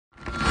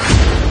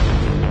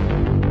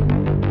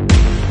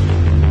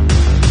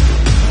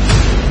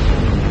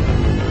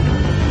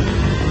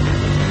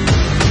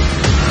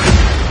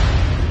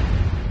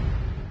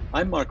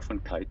I'm Marc von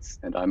Keitz,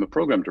 and I'm a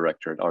program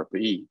director at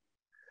ARPA-E.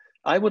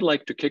 I would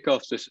like to kick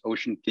off this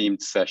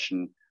ocean-themed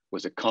session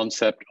with a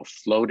concept of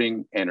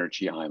floating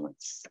energy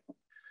islands.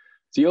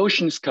 The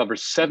oceans cover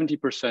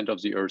 70%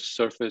 of the Earth's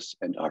surface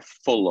and are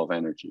full of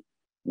energy.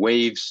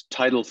 Waves,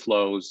 tidal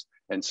flows,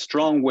 and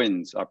strong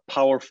winds are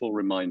powerful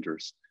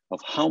reminders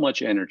of how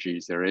much energy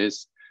there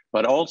is,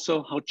 but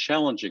also how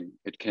challenging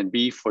it can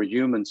be for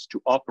humans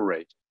to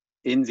operate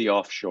in the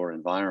offshore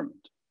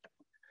environment.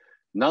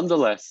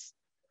 Nonetheless,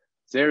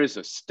 there is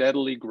a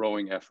steadily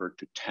growing effort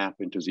to tap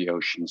into the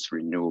ocean's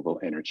renewable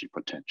energy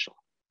potential.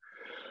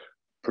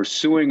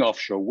 Pursuing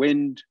offshore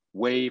wind,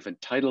 wave, and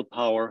tidal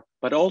power,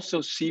 but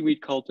also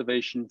seaweed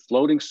cultivation,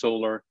 floating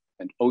solar,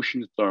 and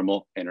ocean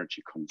thermal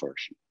energy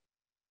conversion.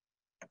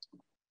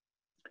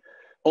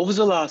 Over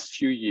the last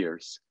few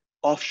years,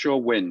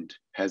 offshore wind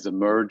has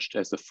emerged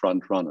as the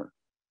front runner.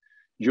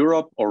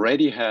 Europe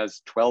already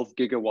has 12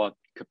 gigawatt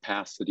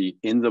capacity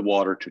in the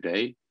water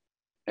today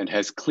and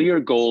has clear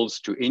goals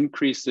to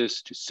increase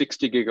this to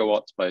 60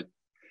 gigawatts by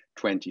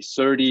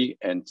 2030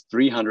 and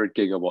 300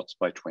 gigawatts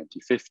by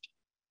 2050.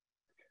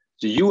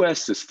 The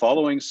US is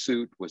following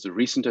suit with a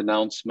recent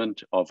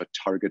announcement of a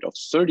target of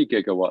 30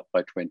 gigawatt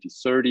by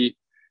 2030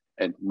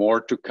 and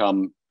more to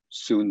come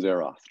soon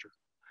thereafter.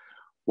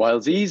 While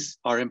these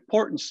are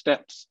important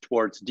steps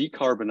towards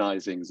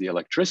decarbonizing the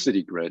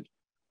electricity grid,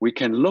 we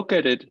can look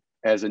at it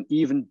as an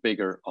even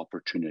bigger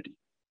opportunity.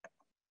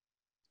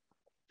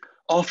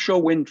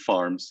 Offshore wind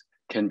farms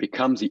can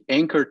become the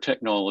anchor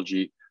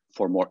technology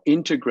for more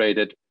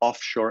integrated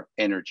offshore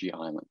energy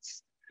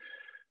islands.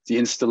 The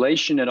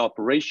installation and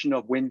operation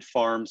of wind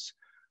farms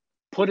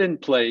put in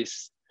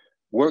place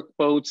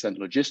workboats and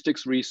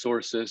logistics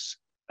resources,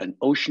 an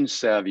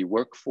ocean-savvy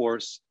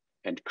workforce,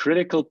 and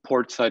critical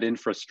portside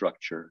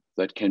infrastructure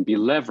that can be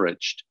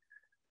leveraged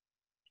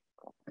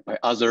by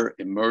other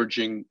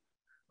emerging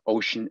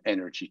ocean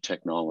energy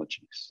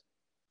technologies.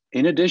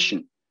 In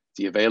addition,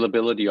 the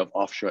availability of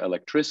offshore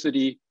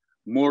electricity,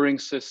 mooring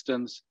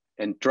systems,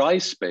 and dry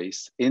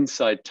space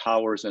inside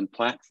towers and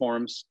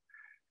platforms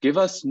give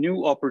us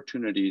new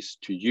opportunities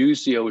to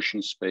use the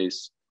ocean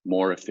space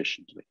more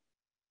efficiently.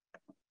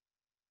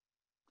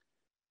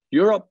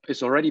 Europe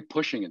is already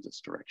pushing in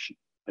this direction.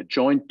 A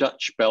joint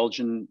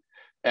Dutch-Belgian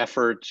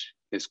effort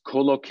is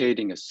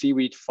co-locating a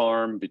seaweed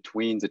farm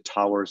between the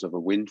towers of a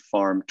wind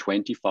farm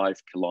 25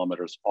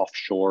 kilometers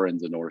offshore in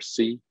the North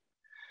Sea.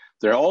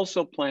 There are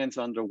also plans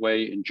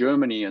underway in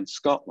Germany and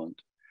Scotland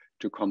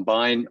to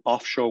combine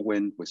offshore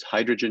wind with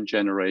hydrogen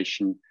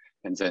generation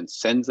and then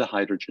send the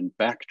hydrogen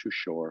back to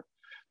shore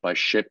by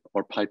ship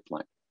or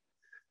pipeline.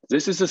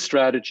 This is a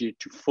strategy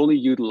to fully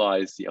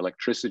utilize the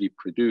electricity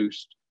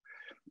produced,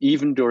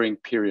 even during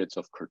periods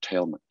of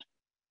curtailment,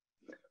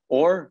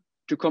 or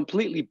to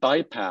completely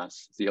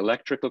bypass the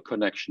electrical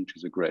connection to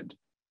the grid.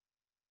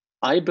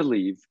 I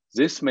believe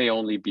this may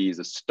only be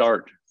the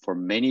start for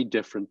many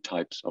different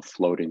types of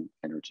floating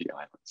energy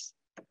islands.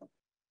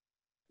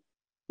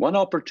 One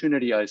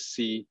opportunity I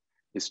see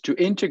is to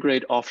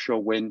integrate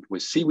offshore wind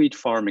with seaweed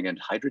farming and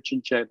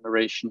hydrogen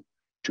generation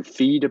to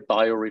feed a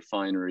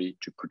biorefinery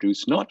to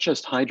produce not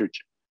just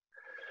hydrogen,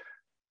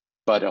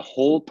 but a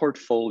whole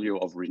portfolio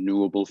of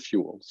renewable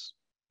fuels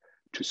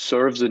to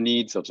serve the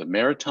needs of the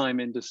maritime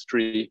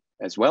industry,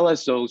 as well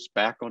as those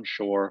back on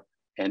shore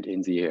and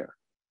in the air.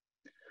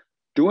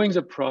 Doing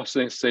the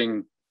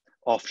processing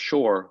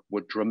offshore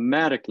would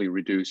dramatically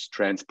reduce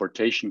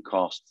transportation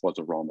costs for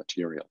the raw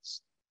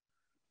materials.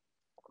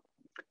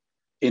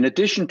 In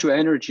addition to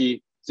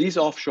energy, these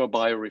offshore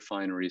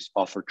biorefineries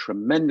offer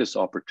tremendous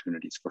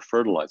opportunities for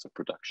fertilizer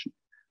production,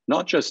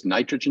 not just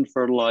nitrogen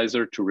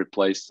fertilizer to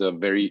replace the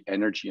very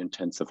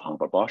energy-intensive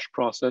Haber-Bosch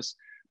process,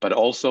 but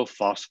also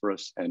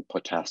phosphorus and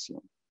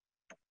potassium.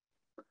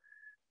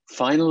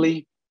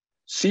 Finally,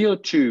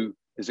 CO2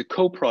 is a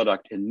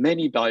co-product in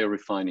many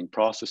biorefining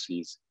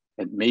processes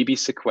and may be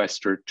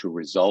sequestered to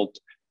result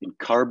in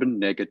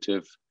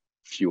carbon-negative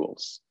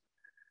fuels.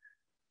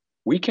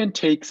 We can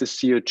take the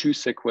CO2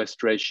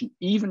 sequestration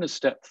even a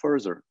step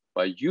further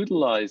by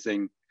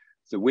utilizing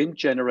the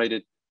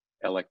wind-generated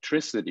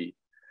electricity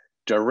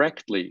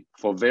directly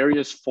for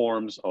various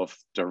forms of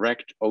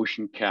direct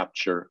ocean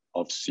capture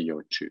of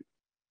CO2.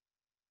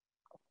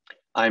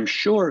 I'm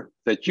sure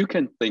that you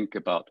can think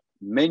about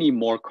many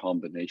more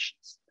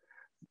combinations.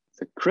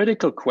 The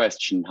critical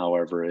question,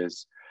 however,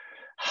 is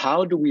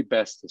how do we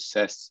best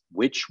assess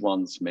which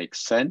ones make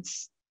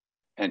sense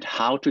and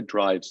how to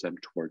drive them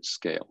towards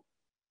scale?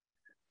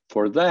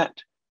 For that,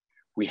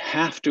 we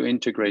have to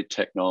integrate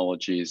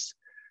technologies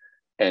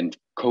and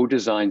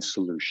co-design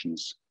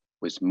solutions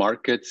with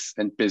markets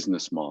and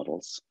business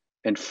models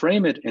and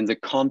frame it in the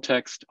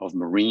context of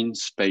marine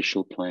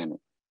spatial planning.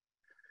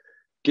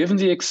 Given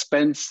the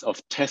expense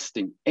of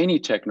testing any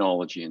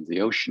technology in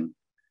the ocean,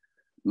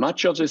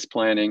 much of this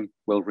planning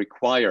will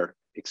require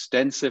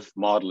extensive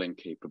modeling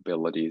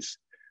capabilities,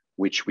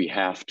 which we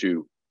have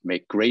to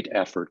make great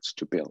efforts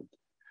to build.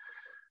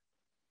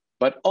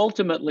 But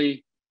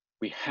ultimately,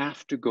 we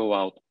have to go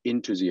out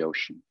into the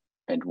ocean.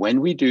 And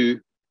when we do,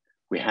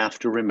 we have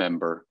to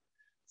remember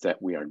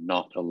that we are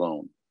not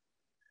alone.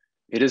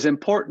 It is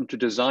important to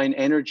design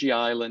energy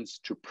islands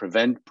to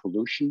prevent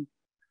pollution,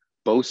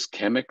 both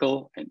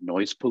chemical and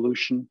noise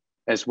pollution,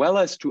 as well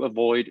as to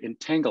avoid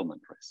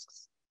entanglement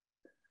risks.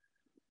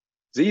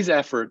 These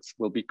efforts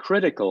will be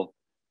critical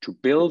to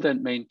build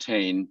and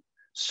maintain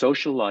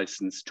social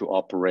license to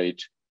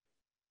operate,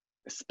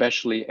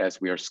 especially as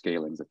we are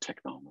scaling the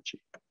technology.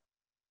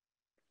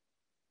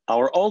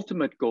 Our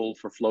ultimate goal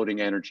for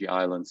floating energy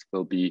islands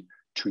will be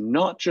to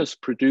not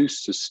just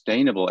produce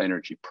sustainable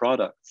energy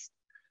products,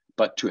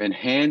 but to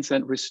enhance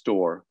and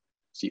restore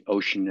the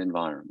ocean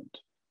environment.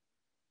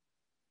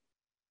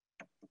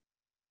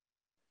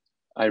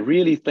 I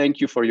really thank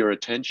you for your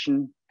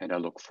attention, and I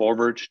look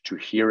forward to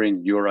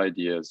hearing your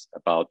ideas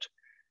about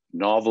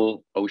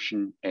novel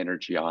ocean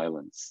energy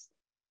islands.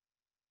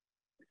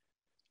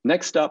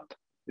 Next up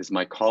is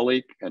my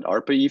colleague and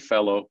ARPA-E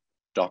fellow,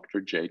 Dr.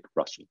 Jake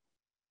Russell.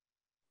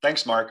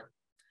 Thanks, Marc.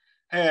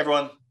 Hey,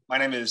 everyone. My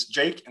name is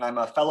Jake, and I'm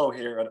a fellow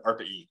here at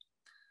ARPA-E.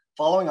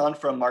 Following on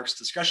from Marc's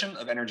discussion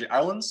of energy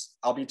islands,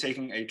 I'll be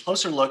taking a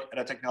closer look at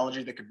a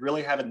technology that could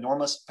really have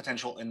enormous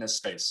potential in this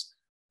space,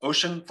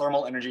 ocean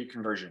thermal energy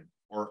conversion,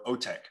 or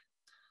OTEC.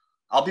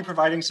 I'll be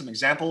providing some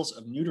examples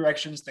of new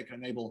directions that can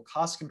enable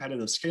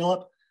cost-competitive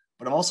scale-up,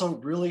 but I'm also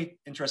really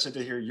interested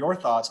to hear your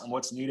thoughts on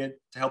what's needed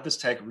to help this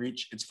tech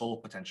reach its full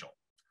potential.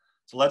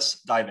 So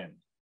let's dive in.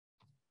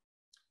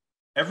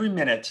 Every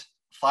minute,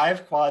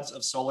 5 quads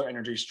of solar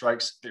energy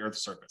strikes the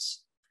Earth's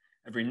surface.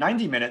 Every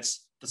 90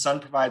 minutes, the sun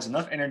provides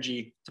enough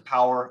energy to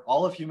power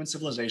all of human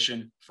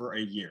civilization for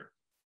a year.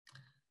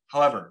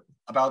 However,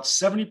 about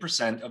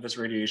 70% of this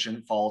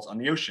radiation falls on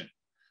the ocean.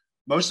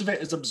 Most of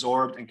it is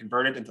absorbed and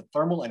converted into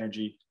thermal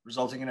energy,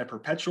 resulting in a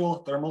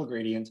perpetual thermal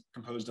gradient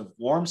composed of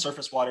warm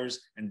surface waters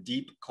and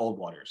deep cold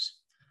waters.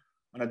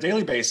 On a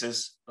daily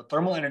basis, the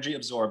thermal energy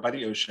absorbed by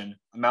the ocean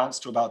amounts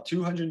to about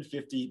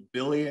 250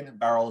 billion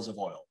barrels of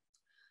oil.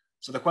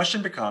 So the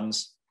question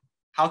becomes,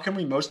 how can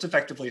we most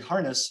effectively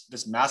harness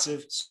this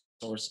massive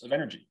source of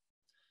energy?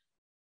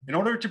 In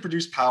order to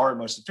produce power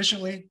most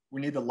efficiently,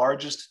 we need the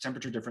largest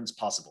temperature difference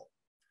possible.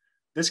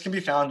 This can be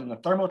found in the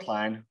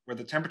thermocline, where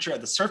the temperature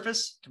at the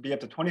surface can be up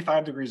to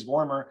 25 degrees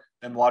warmer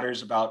than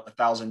waters about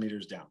 1,000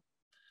 meters down.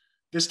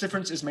 This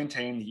difference is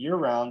maintained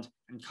year-round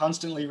and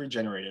constantly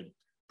regenerated,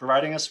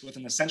 providing us with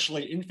an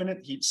essentially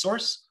infinite heat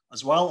source,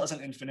 as well as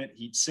an infinite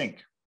heat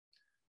sink.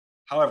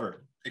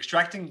 However,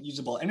 extracting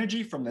usable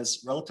energy from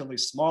this relatively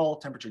small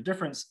temperature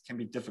difference can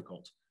be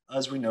difficult,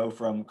 as we know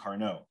from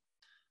Carnot.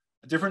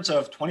 A difference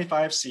of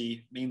 25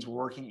 C means we're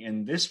working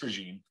in this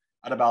regime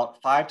at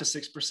about 5 to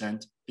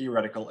 6%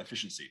 theoretical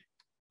efficiency.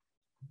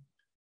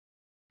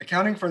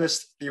 Accounting for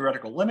this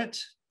theoretical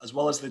limit, as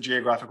well as the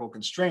geographical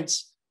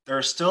constraints, there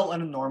are still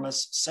an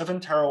enormous 7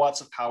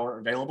 terawatts of power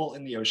available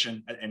in the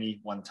ocean at any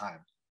one time.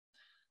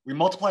 We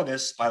multiply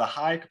this by the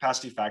high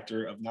capacity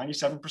factor of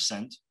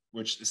 97%,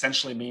 which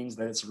essentially means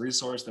that it's a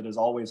resource that is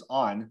always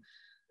on,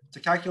 to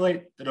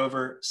calculate that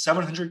over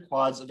 700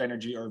 quads of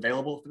energy are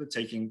available for the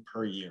taking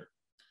per year.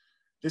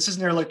 This is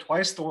nearly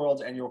twice the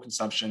world's annual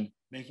consumption,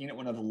 making it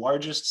one of the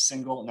largest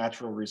single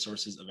natural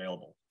resources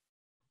available.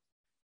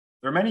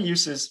 There are many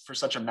uses for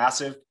such a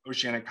massive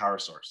oceanic power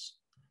source.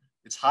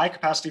 Its high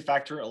capacity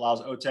factor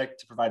allows OTEC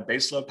to provide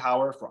baseload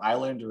power for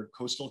island or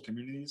coastal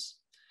communities.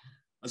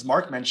 As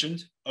Marc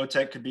mentioned,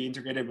 OTEC could be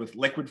integrated with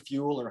liquid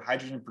fuel or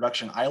hydrogen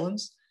production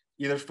islands,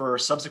 either for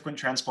subsequent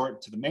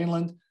transport to the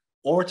mainland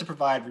or to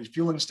provide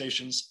refueling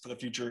stations for the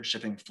future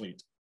shipping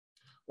fleet.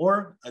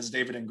 Or, as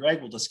David and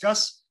Greg will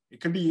discuss, it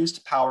could be used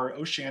to power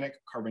oceanic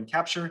carbon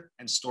capture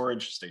and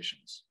storage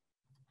stations.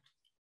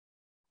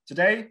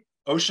 Today,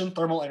 ocean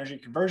thermal energy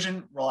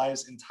conversion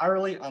relies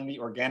entirely on the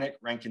organic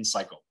Rankine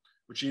cycle,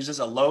 which uses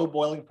a low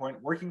boiling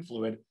point working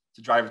fluid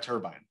to drive a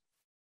turbine.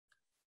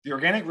 The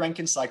organic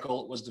Rankine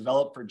cycle was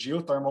developed for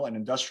geothermal and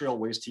industrial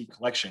waste heat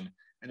collection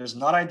and is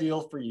not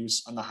ideal for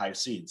use on the high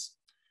seas.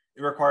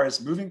 It requires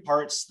moving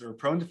parts that are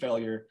prone to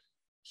failure,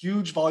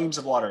 huge volumes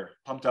of water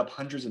pumped up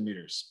hundreds of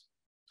meters.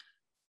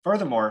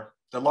 Furthermore,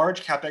 the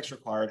large capex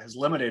required has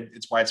limited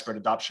its widespread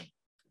adoption.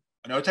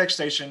 An OTEC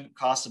station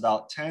costs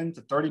about $10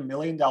 to $30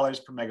 million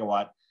per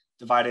megawatt,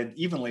 divided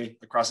evenly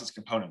across its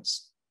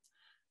components.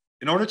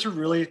 In order to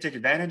really take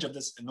advantage of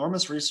this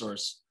enormous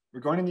resource,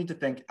 we're going to need to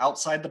think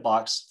outside the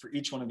box for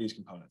each one of these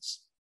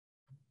components.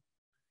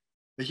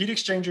 The heat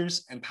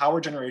exchangers and power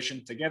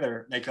generation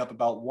together make up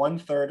about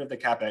 1/3 of the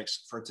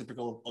capex for a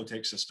typical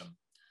OTEC system.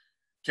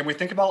 Can we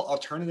think about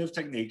alternative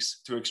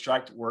techniques to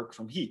extract work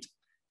from heat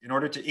in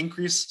order to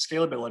increase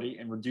scalability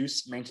and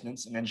reduce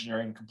maintenance and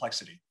engineering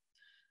complexity?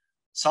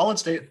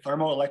 Solid-state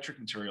thermoelectric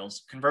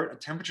materials convert a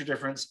temperature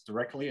difference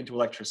directly into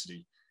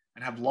electricity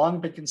and have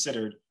long been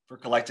considered for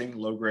collecting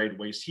low-grade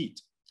waste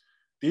heat.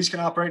 These can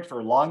operate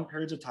for long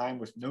periods of time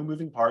with no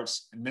moving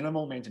parts and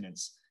minimal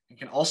maintenance, and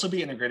can also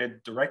be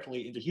integrated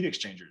directly into heat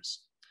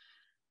exchangers.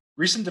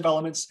 Recent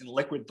developments in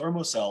liquid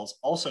thermocells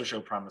also show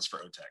promise for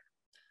OTEC.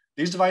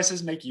 These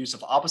devices make use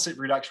of opposite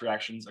redox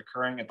reactions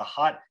occurring at the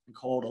hot and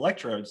cold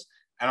electrodes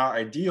and are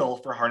ideal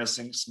for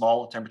harnessing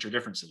small temperature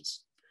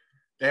differences.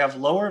 They have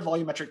lower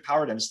volumetric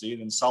power density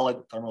than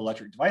solid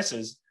thermoelectric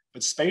devices,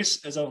 but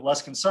space is of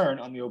less concern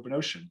on the open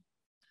ocean.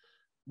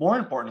 More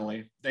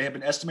importantly, they have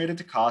been estimated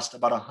to cost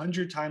about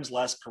 100 times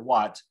less per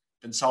watt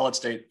than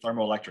solid-state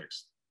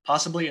thermoelectrics,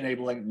 possibly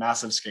enabling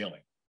massive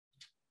scaling.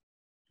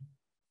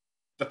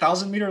 The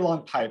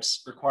 1,000-meter-long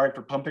pipes required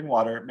for pumping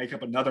water make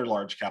up another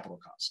large capital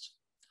cost.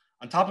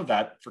 On top of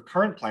that, for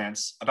current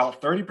plants,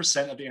 about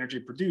 30% of the energy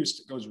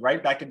produced goes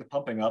right back into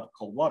pumping up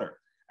cold water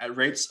at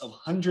rates of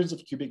hundreds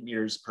of cubic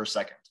meters per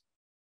second.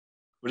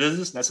 But is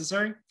this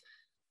necessary?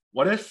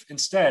 What if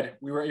instead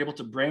we were able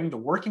to bring the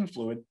working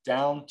fluid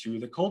down to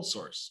the cold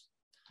source?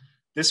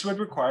 This would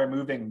require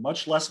moving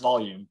much less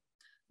volume,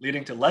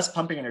 leading to less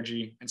pumping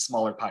energy and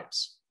smaller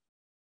pipes.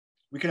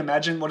 We can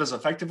imagine what is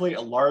effectively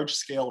a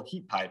large-scale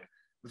heat pipe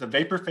with a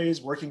vapor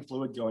phase working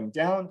fluid going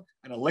down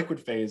and a liquid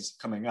phase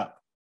coming up.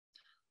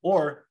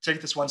 Or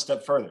take this one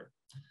step further.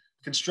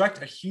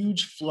 Construct a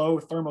huge flow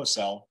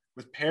thermocell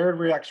with paired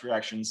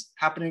reactions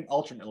happening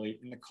alternately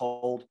in the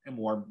cold and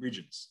warm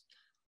regions.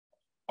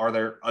 Are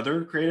there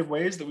other creative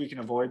ways that we can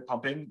avoid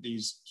pumping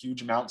these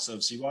huge amounts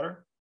of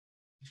seawater?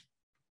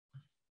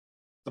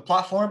 The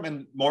platform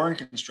and mooring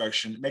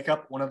construction make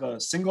up one of the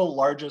single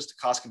largest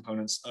cost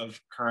components of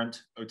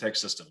current OTEC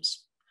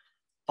systems.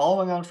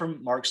 Following on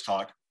from Marc's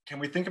talk, can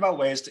we think about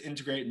ways to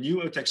integrate new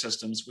OTEC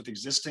systems with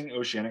existing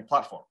oceanic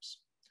platforms?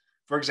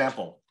 For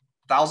example,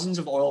 thousands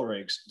of oil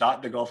rigs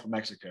dot the Gulf of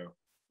Mexico,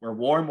 where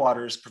warm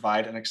waters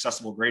provide an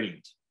accessible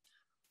gradient.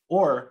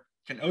 Or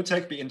can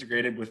OTEC be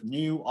integrated with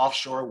new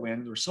offshore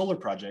wind or solar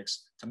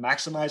projects to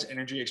maximize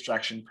energy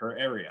extraction per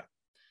area?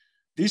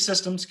 These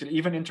systems could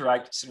even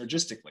interact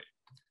synergistically.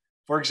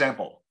 For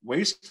example,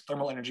 waste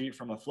thermal energy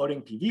from a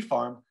floating PV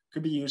farm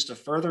could be used to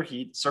further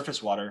heat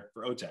surface water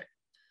for OTEC,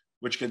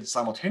 which could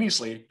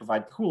simultaneously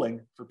provide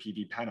cooling for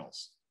PV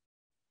panels.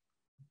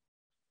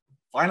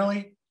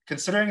 Finally,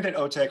 considering that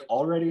OTEC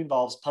already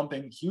involves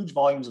pumping huge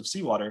volumes of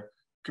seawater,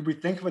 could we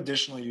think of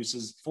additional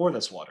uses for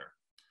this water?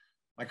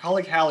 My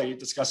colleague Hallie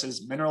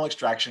discusses mineral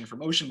extraction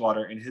from ocean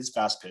water in his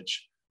fast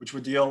pitch, which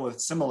would deal with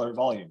similar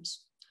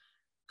volumes.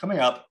 Coming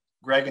up,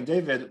 Greg and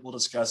David will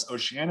discuss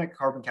oceanic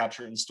carbon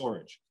capture and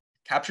storage.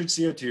 Captured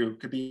CO2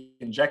 could be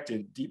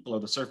injected deep below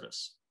the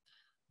surface.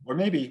 Or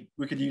maybe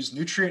we could use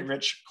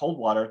nutrient-rich cold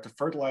water to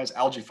fertilize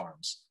algae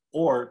farms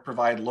or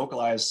provide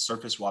localized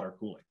surface water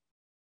cooling.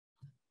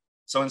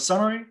 So in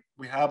summary,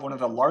 we have one of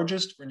the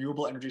largest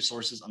renewable energy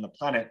sources on the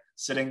planet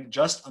sitting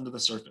just under the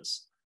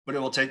surface, but it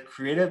will take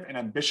creative and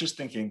ambitious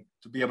thinking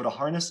to be able to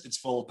harness its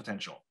full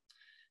potential.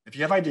 If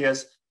you have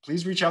ideas,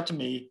 please reach out to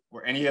me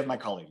or any of my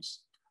colleagues.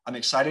 I'm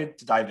excited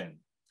to dive in.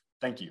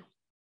 Thank you.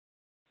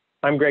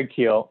 I'm Greg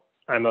Thiel.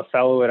 I'm a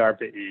fellow at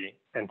ARPA-E,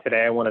 and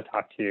today I want to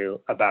talk to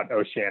you about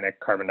oceanic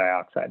carbon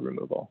dioxide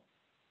removal.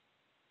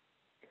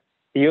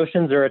 The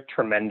oceans are a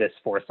tremendous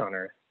force on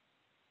Earth,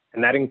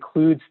 and that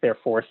includes their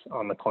force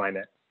on the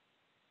climate.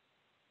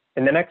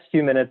 In the next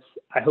few minutes,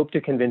 I hope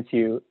to convince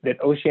you that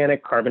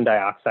oceanic carbon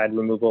dioxide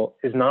removal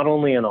is not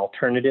only an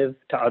alternative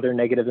to other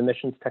negative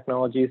emissions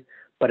technologies,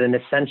 but an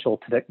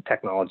essential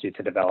technology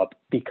to develop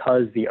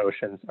because the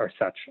oceans are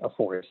such a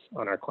force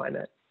on our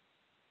climate.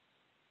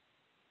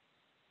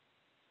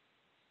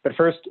 But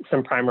first,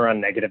 some primer on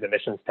negative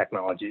emissions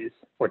technologies,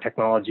 or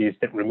technologies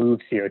that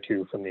remove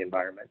CO2 from the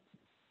environment.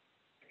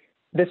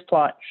 This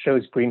plot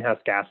shows greenhouse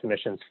gas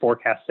emissions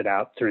forecasted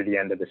out through the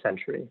end of the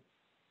century.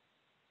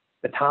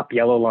 The top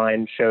yellow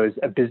line shows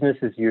a business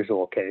as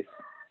usual case,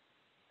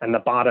 and the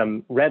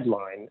bottom red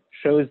line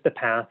shows the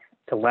path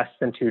to less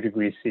than 2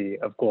 degrees C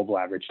of global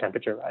average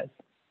temperature rise.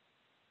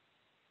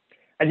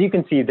 As you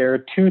can see, there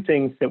are two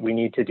things that we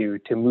need to do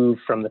to move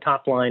from the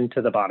top line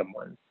to the bottom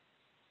one.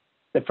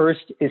 The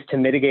first is to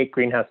mitigate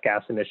greenhouse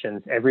gas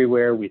emissions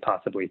everywhere we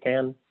possibly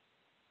can.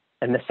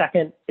 And the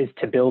second is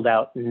to build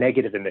out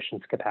negative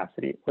emissions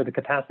capacity, or the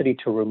capacity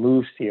to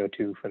remove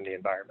CO2 from the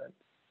environment.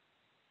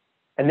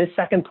 And this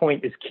second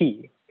point is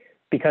key,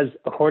 because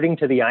according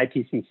to the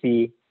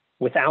IPCC,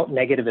 without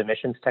negative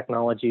emissions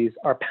technologies,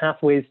 our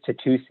pathways to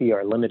 2C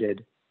are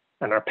limited,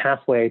 and our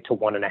pathway to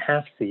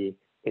 1.5C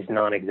is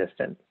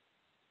non-existent.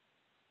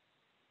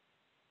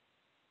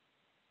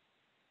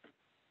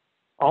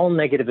 All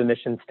negative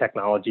emissions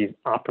technologies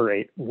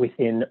operate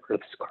within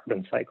Earth's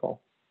carbon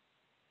cycle.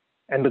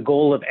 And the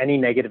goal of any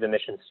negative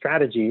emissions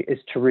strategy is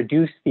to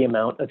reduce the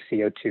amount of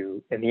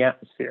CO2 in the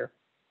atmosphere.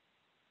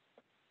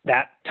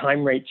 That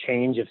time rate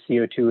change of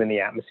CO2 in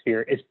the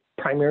atmosphere is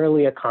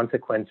primarily a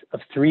consequence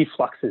of 3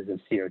 fluxes of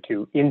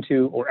CO2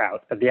 into or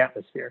out of the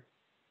atmosphere.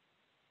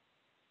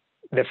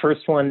 The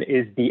first one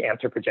is the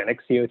anthropogenic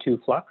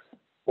CO2 flux,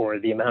 or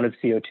the amount of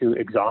CO2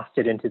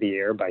 exhausted into the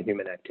air by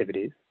human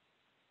activities.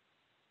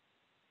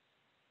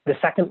 The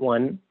second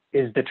one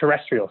is the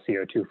terrestrial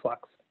CO2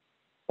 flux,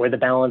 or the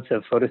balance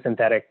of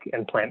photosynthetic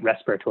and plant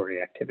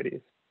respiratory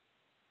activities.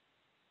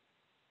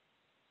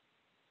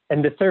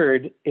 And the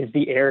third is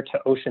the air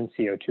to ocean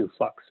CO2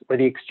 flux, or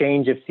the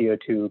exchange of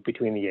CO2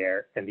 between the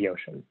air and the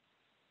ocean.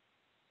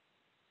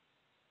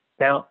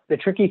 Now, the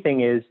tricky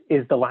thing is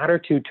the latter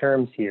two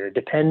terms here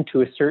depend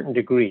to a certain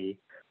degree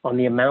on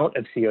the amount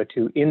of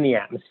CO2 in the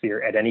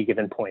atmosphere at any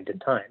given point in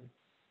time.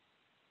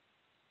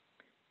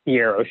 The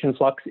air-ocean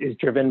flux is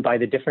driven by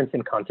the difference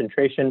in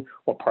concentration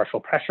or partial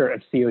pressure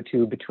of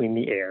CO2 between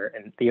the air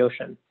and the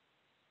ocean.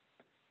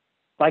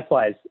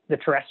 Likewise, the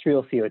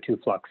terrestrial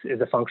CO2 flux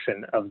is a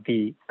function of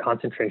the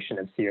concentration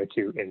of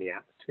CO2 in the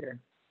atmosphere.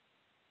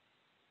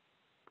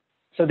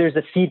 So there's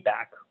a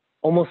feedback,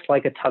 almost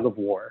like a tug of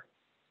war.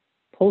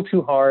 Pull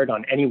too hard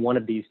on any one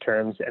of these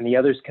terms and the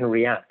others can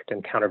react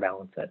and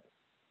counterbalance it.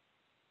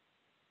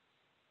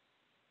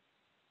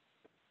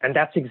 And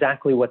that's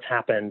exactly what's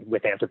happened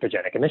with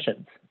anthropogenic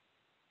emissions.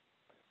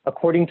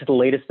 According to the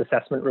latest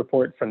assessment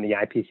report from the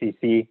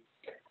IPCC,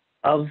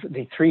 of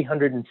the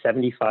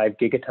 375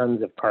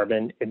 gigatons of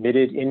carbon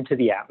emitted into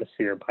the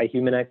atmosphere by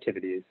human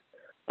activities,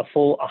 a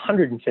full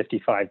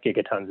 155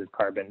 gigatons of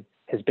carbon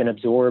has been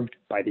absorbed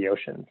by the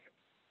oceans,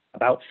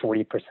 about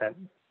 40%.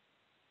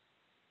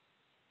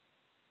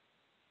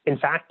 In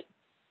fact,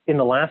 in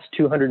the last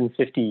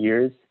 250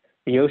 years,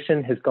 the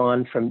ocean has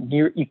gone from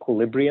near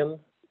equilibrium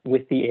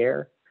with the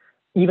air,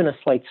 even a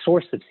slight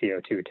source of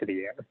CO2 to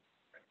the air,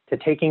 to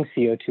taking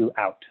CO2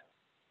 out.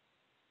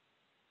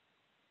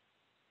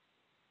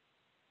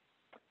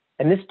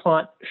 And this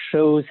plot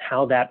shows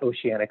how that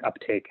oceanic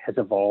uptake has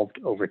evolved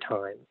over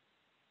time.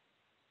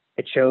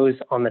 It shows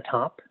on the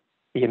top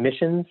the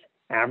emissions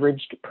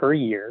averaged per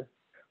year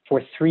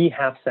for 3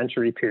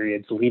 half-century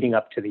periods leading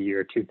up to the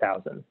year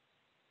 2000.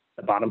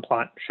 The bottom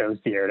plot shows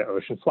the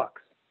air-to-ocean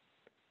flux.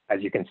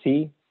 As you can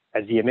see,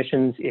 as the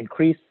emissions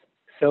increase,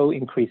 so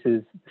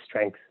increases the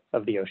strength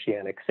of the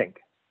oceanic sink.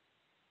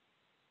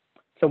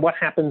 So what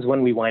happens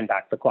when we wind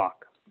back the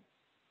clock?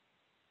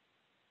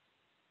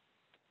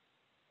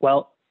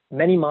 Well,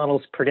 many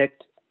models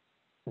predict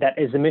that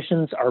as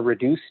emissions are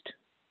reduced,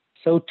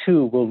 so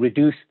too will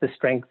the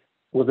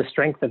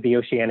strength of the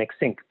oceanic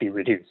sink be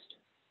reduced.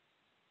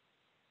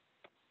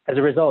 As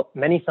a result,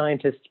 many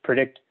scientists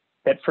predict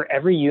that for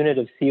every unit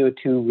of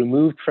CO2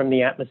 removed from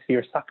the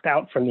atmosphere, sucked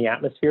out from the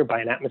atmosphere by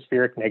an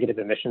atmospheric negative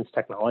emissions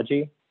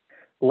technology,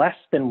 less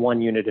than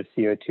 1 unit of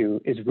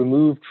CO2 is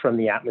removed from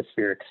the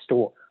atmospheric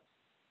store.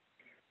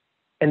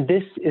 And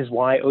this is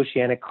why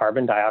oceanic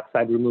carbon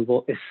dioxide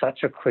removal is such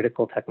a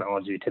critical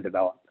technology to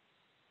develop.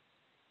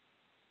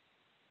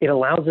 It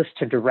allows us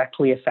to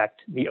directly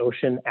affect the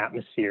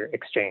ocean-atmosphere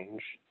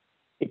exchange.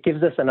 It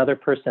gives us another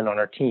person on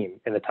our team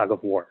in the tug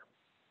of war.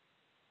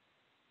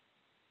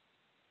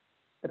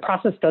 The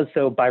process does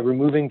so by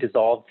removing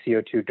dissolved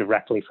CO2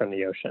 directly from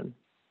the ocean.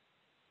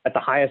 At the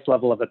highest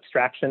level of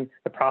abstraction,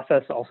 the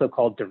process, also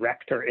called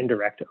direct or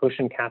indirect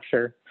ocean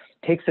capture,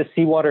 takes a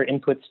seawater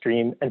input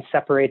stream and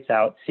separates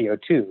out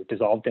CO2,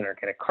 dissolved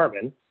inorganic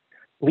carbon,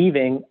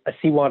 leaving a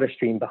seawater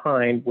stream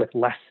behind with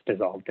less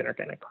dissolved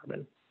inorganic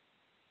carbon.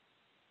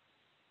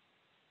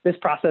 This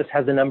process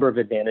has a number of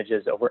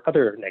advantages over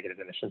other negative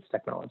emissions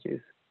technologies.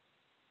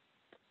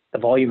 The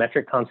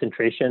volumetric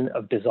concentration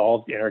of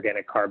dissolved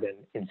inorganic carbon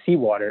in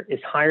seawater is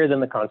higher than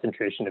the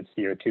concentration of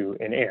CO2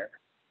 in air.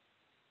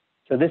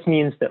 So this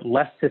means that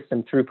less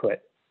system throughput,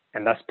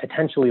 and thus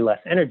potentially less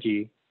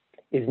energy,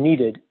 is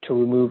needed to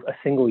remove a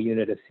single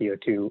unit of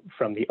CO2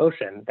 from the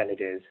ocean than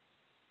it is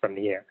from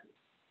the air.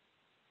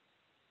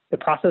 The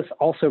process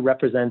also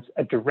represents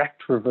a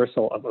direct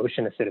reversal of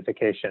ocean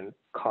acidification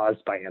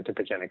caused by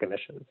anthropogenic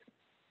emissions.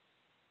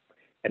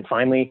 And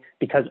finally,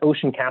 because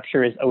ocean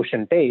capture is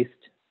ocean-based,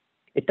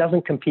 it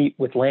doesn't compete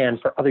with land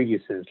for other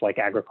uses like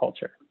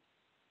agriculture.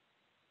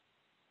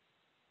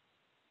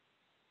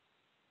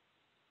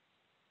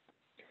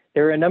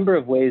 There are a number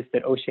of ways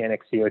that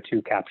oceanic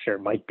CO2 capture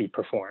might be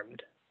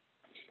performed,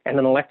 and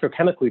an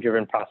electrochemically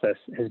driven process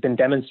has been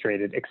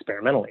demonstrated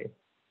experimentally.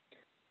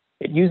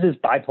 It uses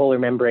bipolar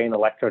membrane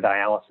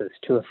electrodialysis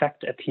to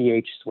affect a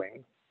pH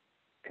swing,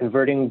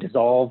 converting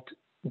dissolved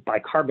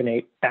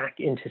bicarbonate back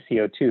into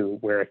CO2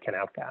 where it can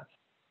outgas.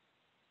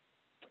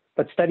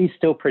 But studies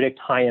still predict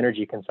high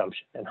energy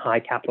consumption and high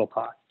capital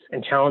costs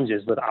and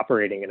challenges with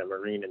operating in a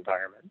marine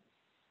environment.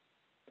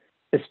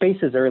 The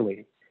space is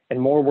early, and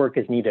more work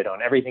is needed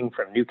on everything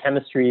from new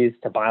chemistries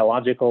to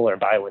biological or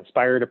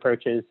bio-inspired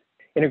approaches,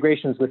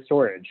 integrations with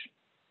storage,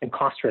 and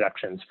cost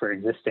reductions for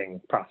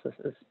existing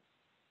processes.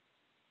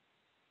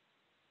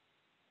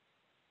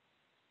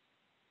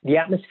 The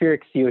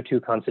atmospheric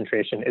CO2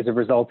 concentration is a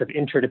result of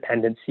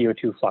interdependent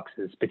CO2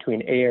 fluxes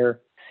between air,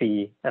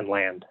 sea, and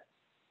land.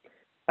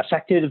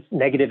 Effective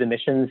negative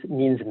emissions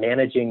means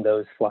managing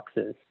those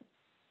fluxes.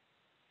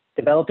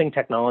 Developing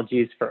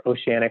technologies for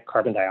oceanic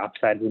carbon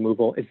dioxide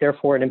removal is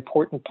therefore an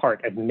important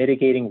part of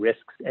mitigating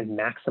risks and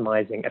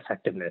maximizing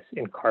effectiveness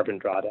in carbon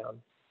drawdown.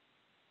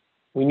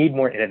 We need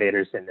more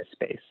innovators in this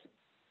space.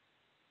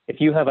 If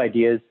you have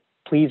ideas,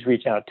 please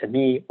reach out to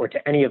me or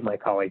to any of my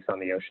colleagues on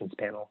the Oceans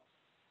panel.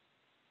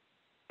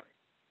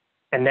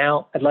 And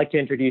now I'd like to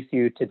introduce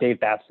you to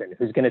Dave Babson,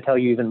 who's going to tell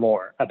you even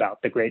more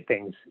about the great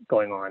things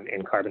going on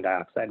in carbon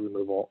dioxide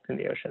removal in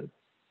the ocean.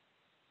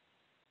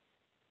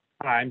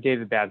 Hi, I'm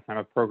David Babson. I'm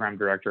a program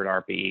director at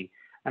ARPA-E,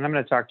 and I'm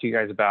going to talk to you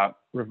guys about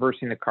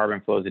reversing the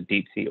carbon flows of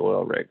deep sea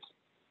oil rigs.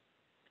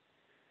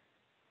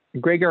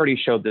 Greg already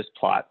showed this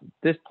plot.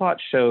 This plot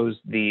shows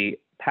the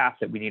path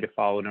that we need to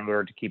follow in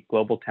order to keep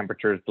global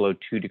temperatures below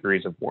 2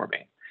 degrees of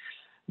warming.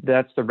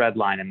 That's the red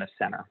line in the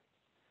center.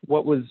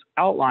 What was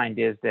outlined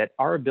is that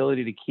our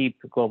ability to keep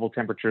global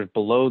temperatures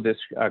below this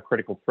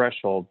critical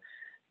threshold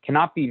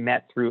cannot be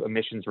met through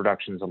emissions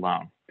reductions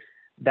alone.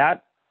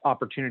 That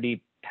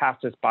opportunity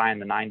passed us by in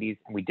the 90s,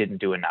 and we didn't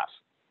do enough.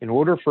 In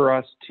order for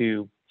us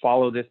to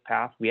follow this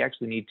path, we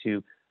actually need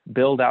to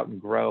build out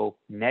and grow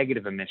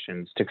negative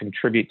emissions to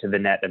contribute to the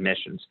net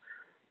emissions.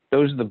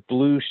 Those are the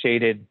blue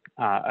shaded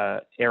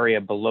area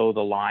below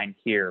the line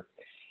here.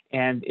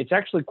 And it's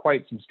actually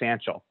quite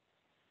substantial.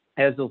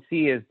 As you'll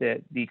see, is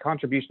that the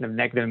contribution of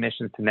negative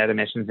emissions to net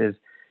emissions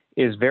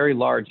is very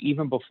large,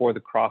 even before the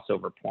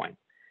crossover point.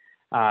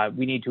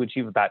 We need to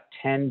achieve about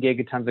 10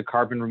 gigatons of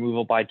carbon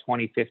removal by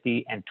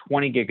 2050 and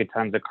 20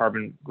 gigatons of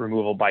carbon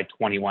removal by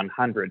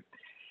 2100.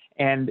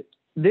 And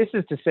this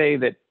is to say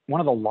that one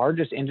of the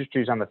largest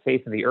industries on the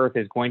face of the earth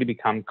is going to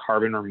become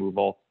carbon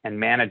removal and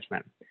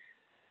management.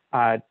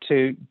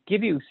 To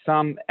give you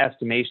some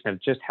estimation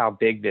of just how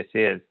big this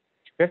is,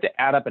 we have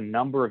to add up a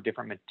number of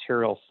different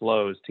material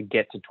flows to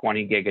get to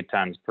 20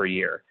 gigatons per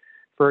year.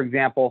 For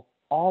example,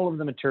 all of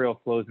the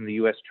material flows in the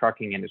U.S.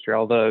 trucking industry,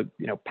 all the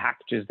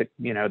packages that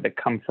that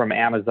come from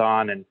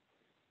Amazon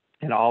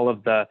and all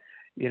of the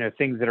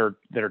things that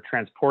are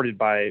transported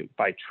by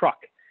truck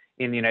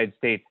in the United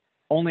States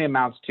only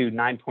amounts to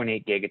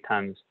 9.8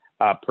 gigatons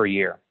per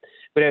year.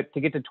 But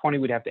to get to 20,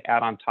 we'd have to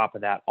add on top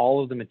of that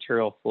all of the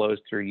material flows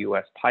through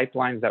U.S.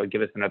 pipelines. That would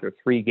give us another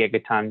 3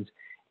 gigatons.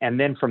 And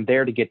then from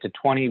there to get to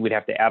 20, we'd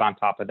have to add on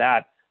top of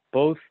that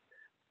both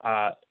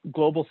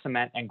global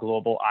cement and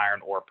global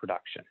iron ore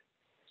production.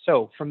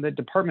 So from the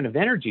Department of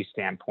Energy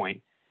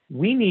standpoint,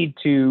 we need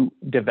to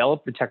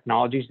develop the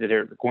technologies that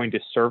are going to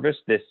service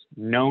this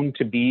known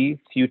to be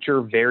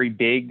future very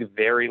big,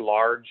 very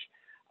large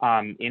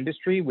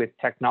industry with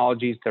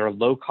technologies that are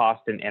low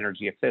cost and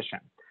energy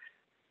efficient.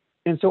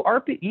 And so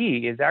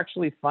ARPA-E is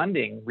actually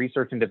funding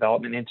research and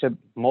development into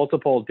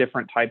multiple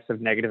different types of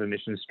negative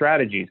emissions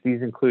strategies.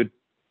 These include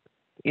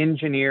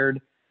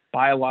engineered,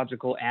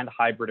 biological, and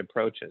hybrid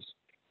approaches.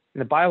 In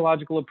the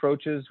biological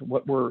approaches,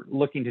 what we're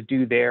looking to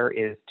do there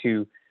is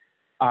to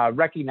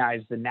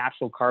recognize the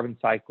natural carbon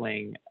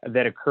cycling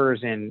that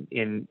occurs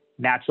in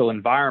natural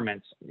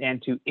environments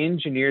and to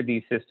engineer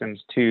these systems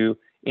to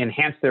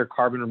enhance their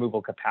carbon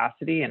removal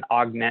capacity and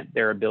augment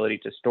their ability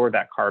to store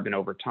that carbon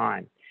over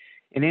time.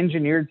 In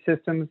engineered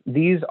systems,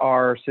 these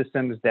are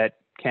systems that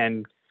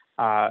can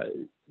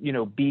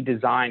be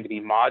designed to be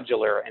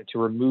modular and to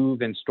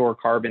remove and store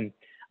carbon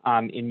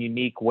in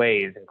unique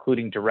ways,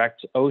 including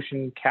direct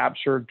ocean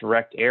capture,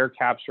 direct air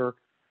capture,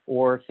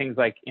 or things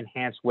like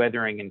enhanced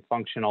weathering and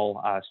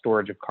functional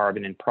storage of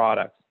carbon in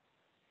products.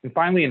 And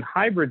finally, in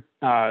hybrid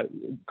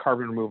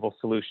carbon removal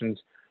solutions,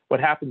 what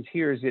happens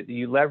here is that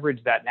you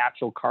leverage that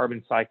natural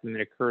carbon cycling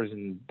that occurs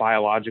in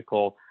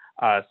biological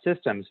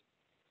systems,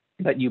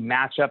 but you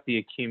match up the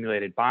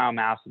accumulated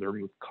biomass of the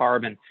removed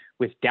carbon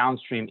with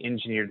downstream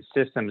engineered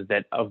systems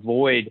that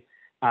avoid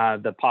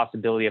the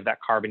possibility of that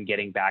carbon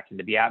getting back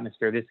into the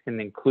atmosphere. This can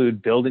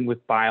include building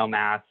with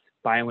biomass,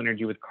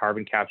 bioenergy with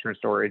carbon capture and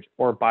storage,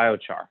 or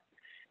biochar.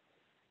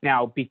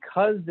 Now,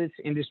 because this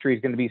industry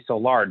is going to be so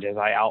large, as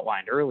I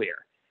outlined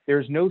earlier,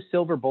 there's no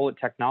silver bullet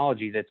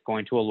technology that's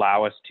going to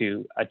allow us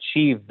to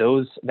achieve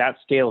that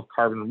scale of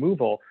carbon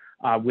removal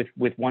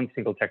with one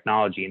single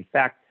technology. In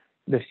fact,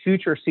 the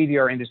future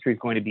CDR industry is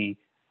going to be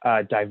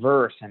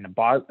diverse and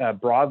a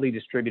broadly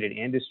distributed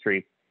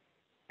industry.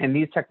 And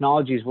these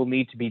technologies will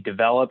need to be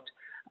developed,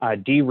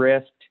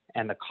 de-risked,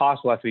 and the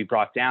cost will have to be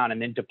brought down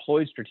and then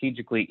deployed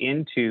strategically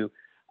into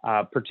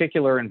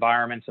particular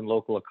environments and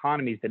local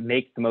economies that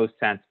make the most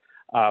sense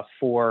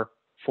for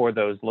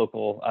those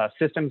local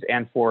systems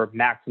and for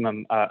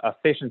maximum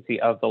efficiency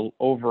of the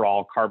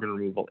overall carbon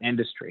removal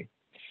industry.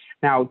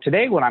 Now,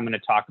 today, what I'm going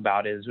to talk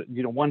about is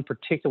one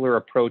particular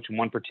approach and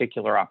one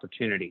particular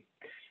opportunity.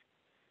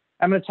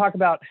 I'm going to talk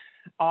about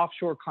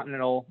offshore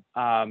continental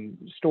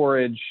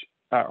storage,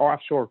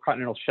 offshore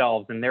continental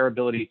shelves and their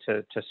ability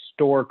to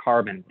store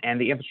carbon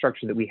and the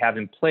infrastructure that we have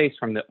in place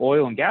from the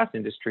oil and gas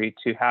industry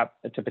to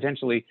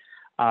potentially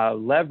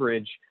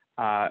leverage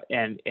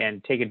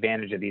and take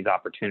advantage of these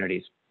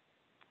opportunities.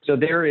 So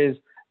there is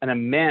an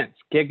immense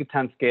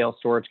gigaton scale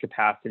storage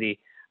capacity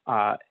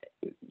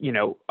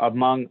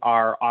among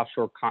our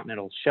offshore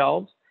continental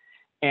shelves.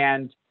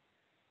 And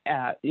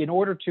in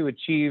order to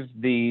achieve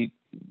the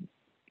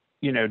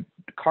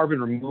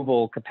carbon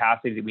removal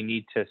capacity that we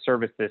need to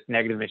service this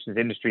negative emissions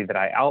industry that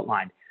I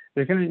outlined,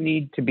 there's going to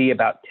need to be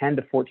about 10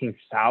 to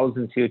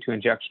 14,000 CO2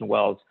 injection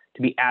wells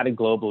to be added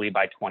globally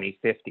by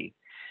 2050.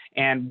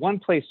 And one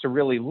place to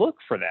really look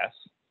for this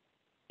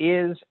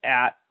is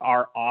at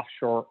our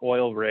offshore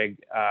oil rig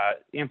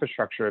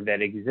infrastructure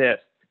that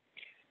exists.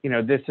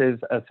 This is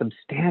a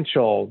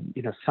substantial,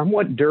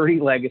 somewhat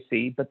dirty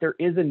legacy, but there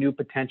is a new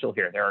potential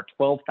here. There are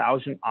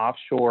 12,000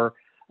 offshore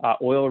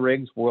oil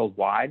rigs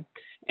worldwide.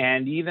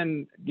 And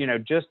even,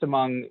 just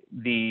among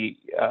the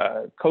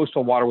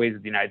coastal waterways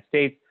of the United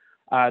States,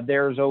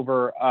 there's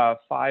over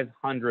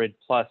 500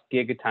 plus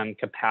gigaton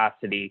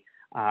capacity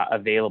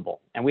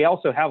available. And we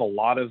also have a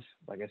lot of,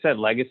 like I said,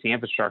 legacy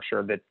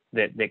infrastructure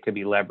that could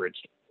be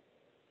leveraged.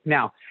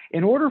 Now,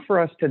 in order for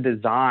us to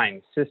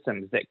design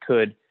systems that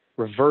could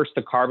reverse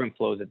the carbon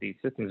flows of these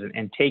systems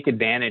and take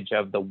advantage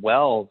of the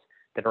wells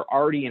that are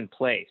already in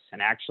place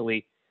and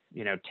actually,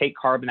 take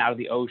carbon out of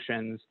the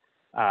oceans,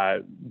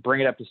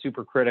 bring it up to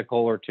supercritical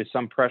or to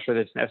some pressure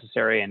that's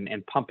necessary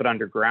and pump it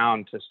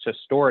underground to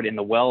store it in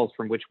the wells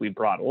from which we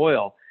brought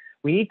oil,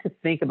 we need to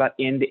think about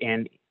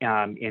end-to-end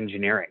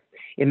engineering.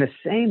 In the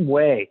same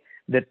way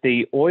that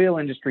the oil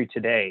industry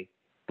today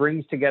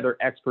brings together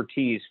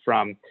expertise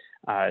from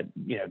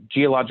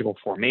geological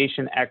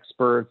formation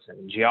experts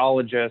and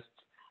geologists,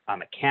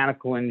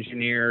 mechanical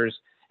engineers,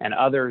 and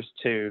others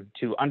to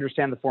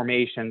understand the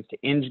formations, to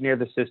engineer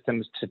the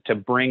systems, to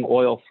bring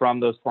oil from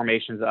those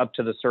formations up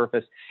to the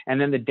surface,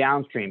 and then the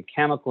downstream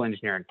chemical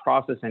engineering,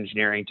 process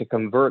engineering to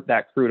convert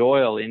that crude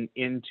oil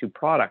into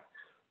product.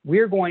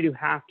 We're going to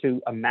have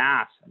to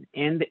amass an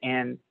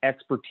end-to-end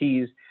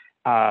expertise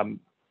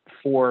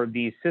for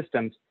these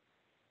systems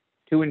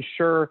to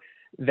ensure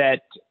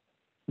that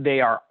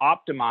they are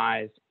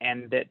optimized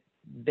and that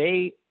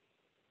they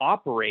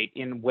operate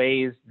in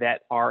ways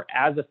that are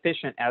as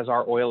efficient as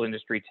our oil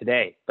industry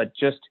today, but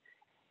just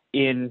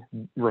in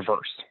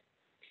reverse.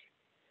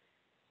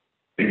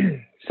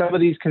 Some of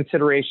these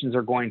considerations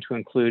are going to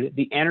include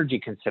the energy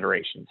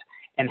considerations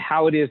and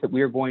how it is that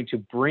we are going to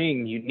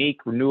bring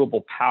unique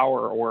renewable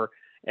power or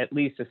at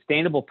least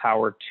sustainable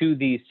power to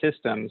these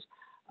systems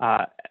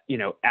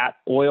at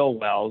oil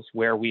wells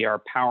where we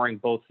are powering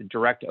both the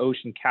direct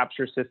ocean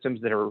capture systems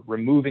that are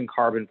removing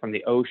carbon from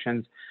the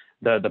oceans,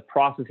 the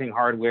processing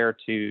hardware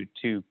to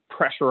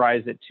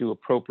pressurize it to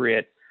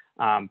appropriate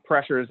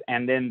pressures,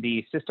 and then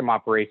the system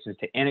operations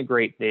to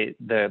integrate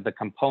the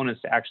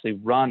components to actually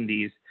run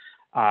these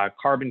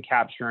carbon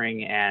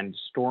capturing and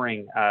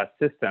storing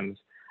systems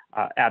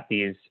at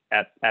these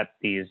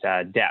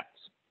depths.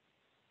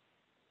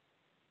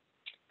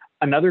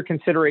 Another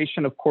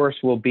consideration, of course,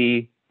 will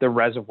be the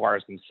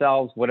reservoirs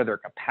themselves. What are their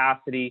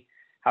capacity?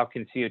 How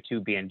can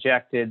CO2 be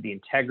injected? The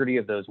integrity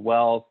of those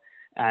wells,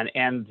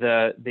 and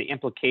the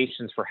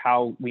implications for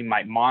how we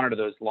might monitor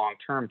those long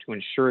term to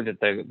ensure that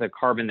the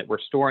carbon that we're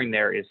storing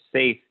there is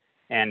safe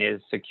and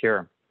is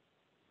secure.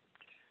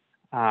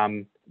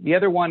 The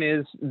other one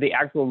is the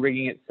actual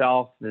rigging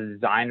itself, the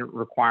design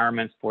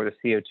requirements for the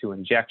CO2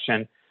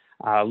 injection,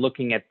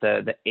 looking at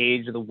the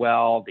age of the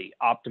well, the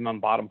optimum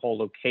bottom hole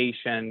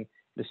location,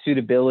 the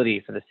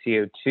suitability for the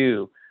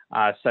CO2,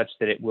 such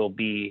that it will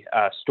be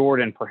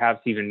stored and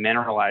perhaps even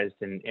mineralized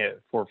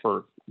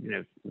for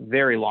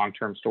very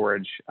long-term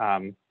storage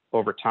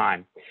over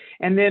time.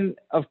 And then,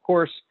 of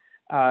course,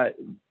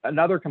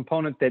 another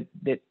component that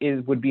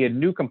would be a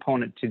new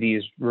component to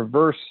these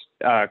reverse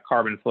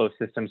carbon flow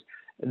systems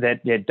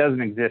that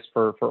doesn't exist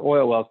for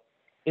oil wells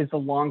is the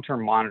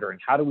long-term monitoring.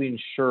 How do we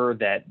ensure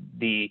that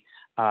the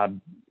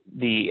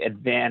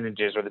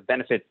advantages or the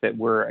benefits that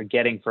we're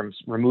getting from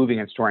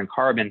removing and storing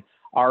carbon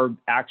are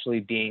actually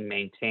being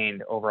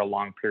maintained over a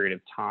long period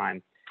of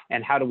time?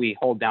 And how do we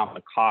hold down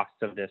the cost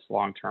of this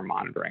long-term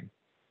monitoring?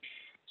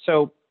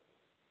 So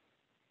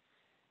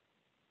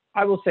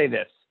I will say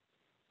this: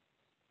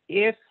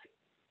 if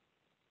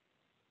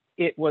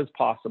it was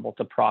possible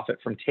to profit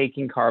from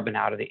taking carbon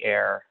out of the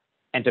air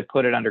and to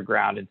put it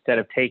underground instead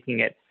of taking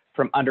it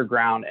from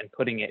underground and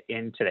putting it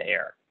into the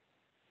air,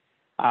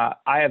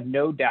 I have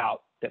no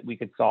doubt that we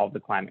could solve the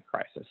climate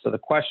crisis. So the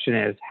question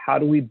is, how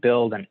do we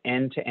build an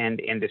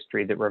end-to-end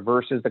industry that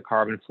reverses the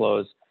carbon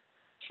flows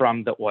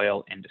from the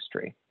oil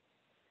industry?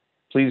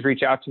 Please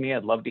reach out to me.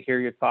 I'd love to hear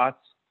your thoughts.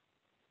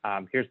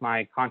 Here's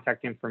my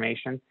contact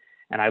information,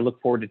 and I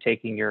look forward to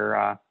taking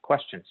your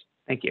questions.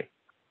 Thank you.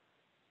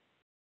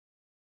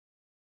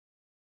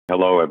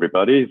 Hello,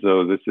 everybody.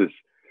 So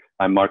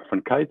I'm Marc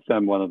from Keitz.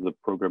 I'm one of the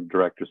program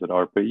directors at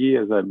ARPA-E,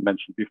 as I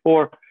mentioned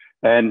before.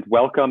 And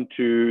welcome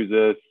to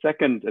the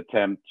second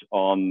attempt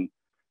on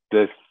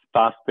this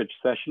fast pitch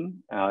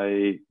session.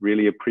 I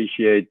really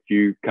appreciate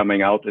you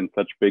coming out in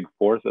such big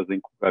force. I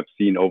think I've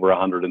seen over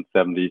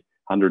 170,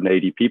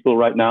 180 people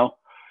right now.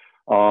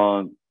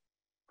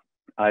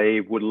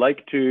 I would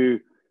like to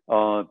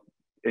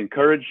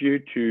encourage you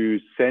to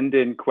send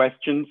in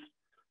questions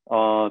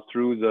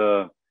through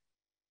the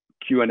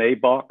Q&A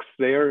box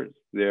there.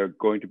 They're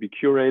going to be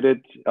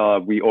curated.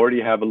 We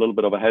already have a little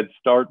bit of a head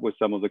start with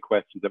some of the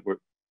questions that were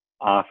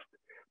asked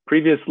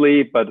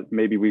previously, but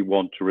maybe we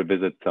want to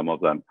revisit some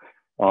of them.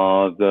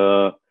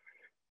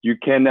 You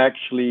can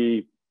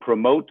actually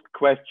promote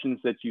questions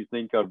that you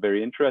think are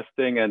very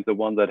interesting, and the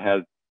one that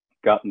has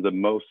gotten the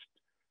most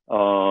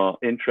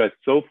interest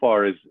so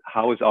far is,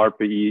 how is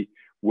ARPA-E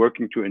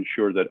working to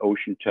ensure that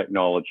ocean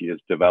technology is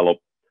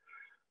developed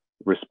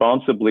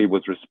responsibly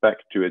with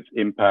respect to its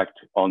impact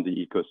on the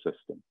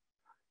ecosystem?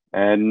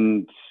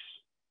 And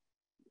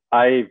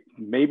I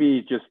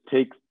maybe just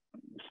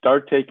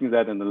start taking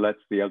that and then let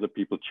the other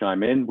people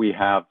chime in. We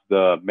have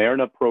the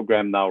Mariner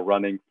program now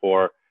running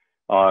for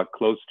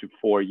close to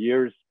 4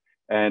 years.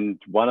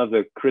 And one of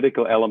the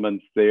critical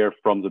elements there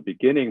from the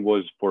beginning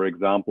was, for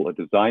example, a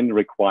design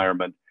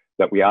requirement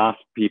that we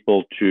asked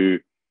people to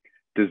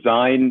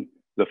design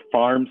the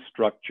farm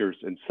structures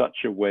in such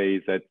a way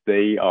that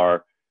they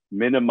are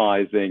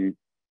minimizing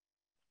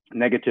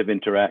negative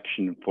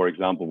interaction, for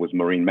example, with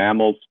marine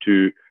mammals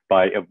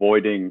by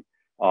avoiding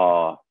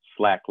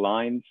slack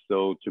lines,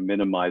 so to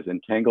minimize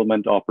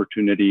entanglement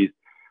opportunities.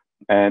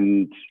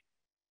 And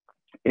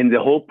in the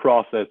whole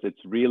process,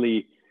 it's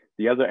really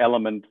the other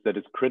element that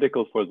is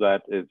critical for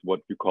that is what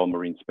you call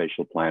marine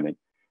spatial planning.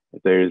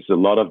 There's a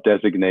lot of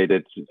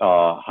designated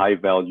high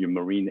value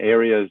marine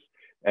areas,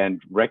 and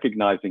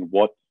recognizing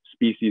what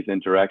species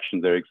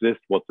interaction there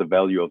exists, what the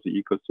value of the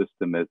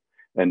ecosystem is.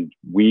 And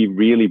we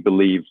really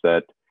believe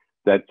that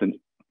that's a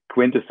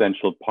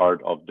quintessential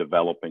part of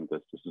developing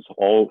this. This is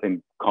all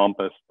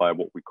encompassed by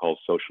what we call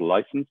social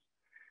license.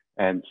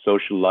 And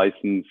social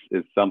license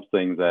is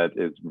something that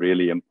is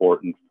really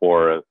important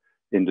for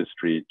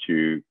industry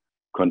to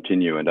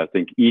continue. And I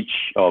think each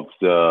of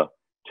the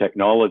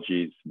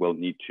technologies will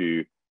need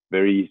to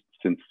very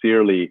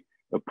sincerely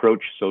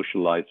approach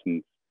social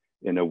license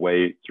in a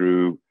way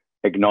through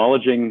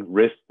acknowledging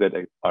risks that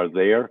are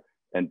there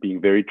and being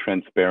very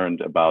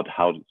transparent about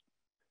how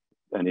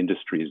an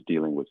industry is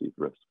dealing with these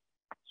risks.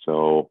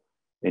 So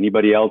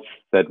anybody else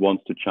that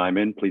wants to chime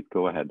in, please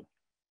go ahead.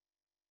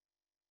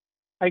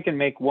 I can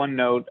make one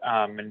note,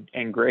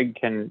 and Greg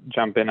can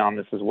jump in on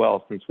this as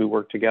well, since we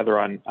worked together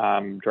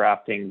on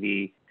drafting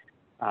the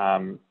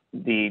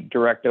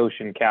direct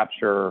ocean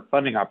capture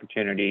funding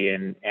opportunity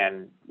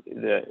and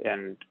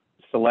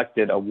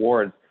selected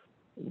awards.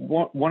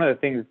 One of the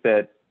things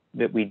that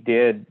we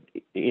did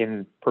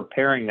in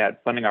preparing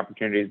that funding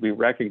opportunity is we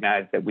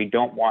recognized that we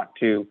don't want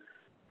to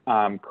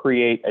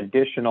create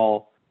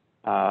additional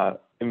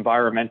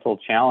environmental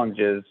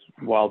challenges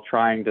while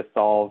trying to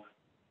solve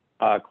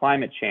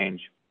climate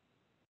change.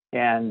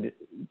 And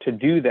to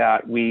do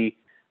that, we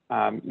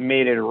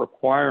made it a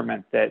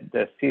requirement that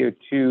the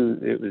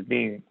CO2 that was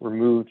being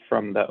removed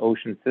from the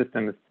ocean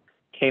systems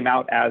came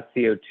out as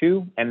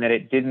CO2, and that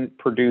it didn't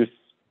produce,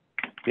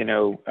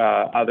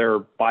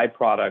 other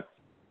byproducts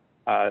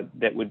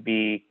that would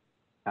be,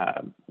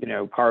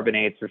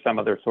 carbonates or some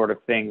other sort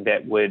of thing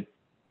that would,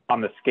 on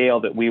the scale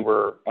that we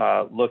were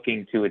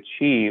looking to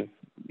achieve,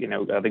 the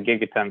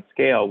gigaton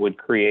scale, would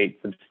create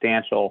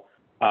substantial,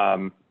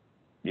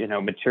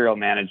 material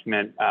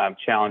management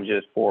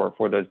challenges for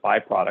those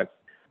byproducts.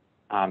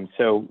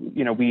 So,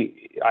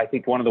 I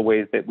think one of the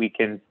ways that we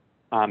can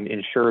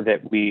ensure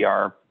that we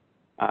are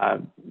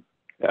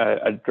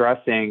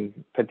addressing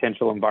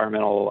potential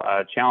environmental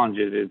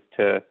challenges is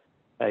to,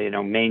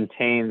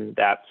 maintain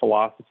that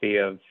philosophy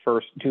of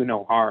first do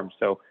no harm.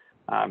 So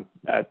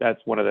that's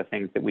one of the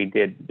things that we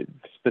did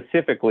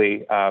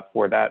specifically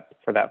for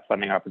that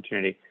funding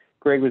opportunity.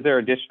 Greg, was there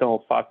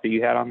additional thoughts that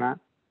you had on that?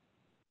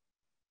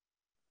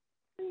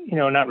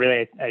 Not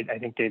really. I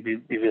think Dave,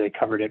 you really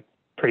covered it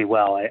pretty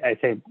well. I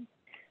think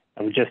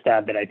I would just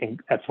add that I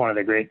think that's one of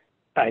the great,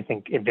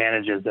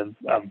 advantages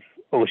of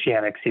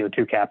oceanic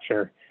CO2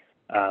 capture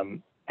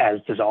as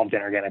dissolved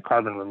inorganic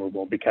carbon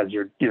removal, because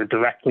you're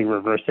directly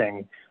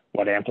reversing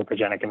what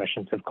anthropogenic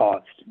emissions have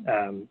caused.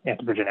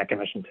 Anthropogenic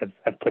emissions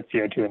have put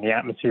CO2 in the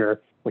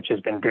atmosphere, which has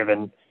been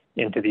driven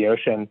into the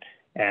ocean.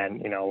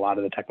 And, a lot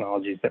of the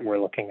technologies that we're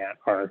looking at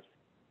are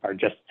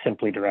just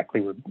simply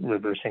directly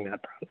reversing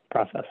that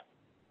process.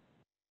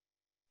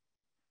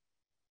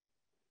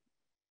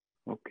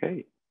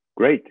 Okay,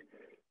 great.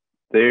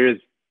 There's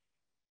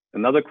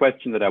another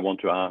question that I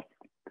want to ask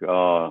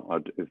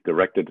is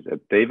directed at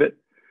David.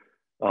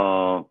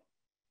 Can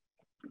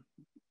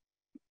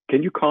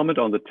you comment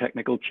on the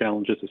technical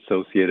challenges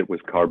associated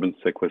with carbon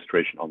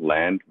sequestration on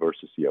land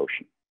versus the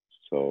ocean?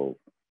 So,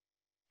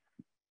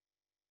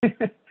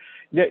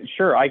 yeah,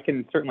 sure. I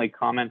can certainly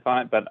comment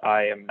on it, but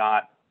I am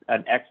not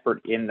an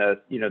expert in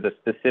the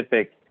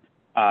specific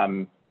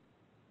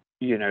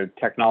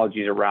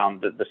technologies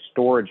around the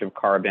storage of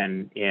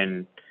carbon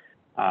in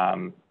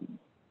in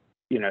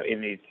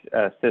these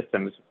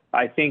systems.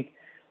 I think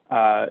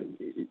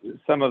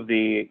some of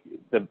the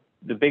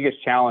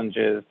biggest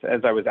challenges,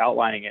 as I was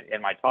outlining it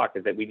in my talk,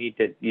 is that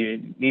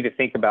you need to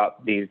think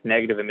about these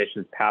negative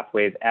emissions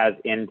pathways as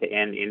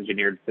end-to-end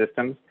engineered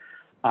systems.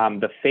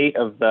 The fate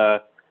of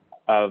the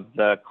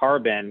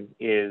carbon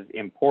is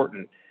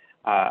important.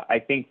 I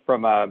think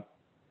from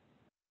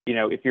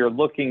if you're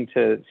looking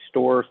to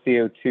store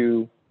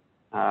CO2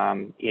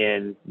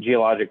 in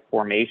geologic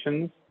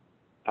formations,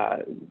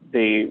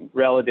 the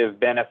relative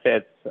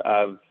benefits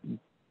of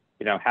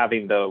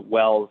having the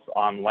wells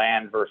on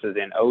land versus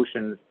in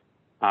oceans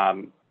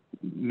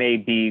may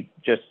be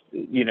just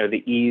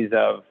the ease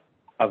of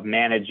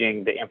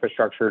managing the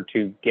infrastructure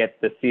to get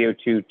the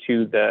CO2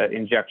 to the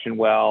injection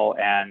well,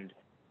 and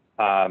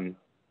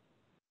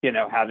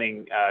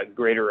having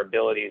greater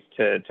abilities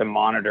to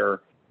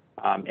monitor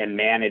and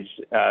manage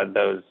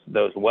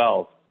those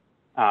wells.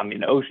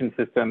 In ocean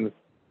systems,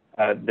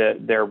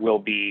 there will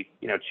be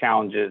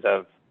challenges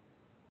of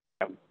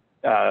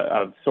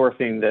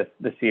sourcing the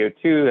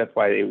CO2. That's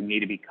why they would need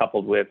to be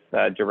coupled with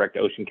direct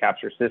ocean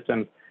capture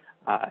systems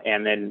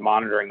and then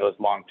monitoring those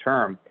long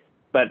term.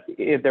 But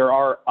if there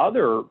are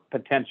other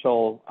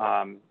potential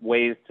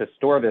ways to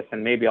store this,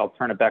 and maybe I'll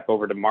turn it back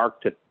over to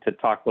Marc to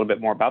talk a little bit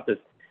more about this.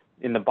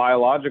 In the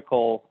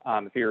biological,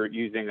 if you're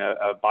using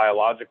a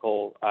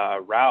biological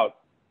route,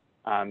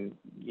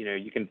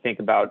 you can think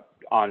about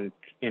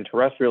in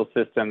terrestrial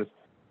systems,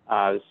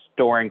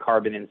 storing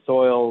carbon in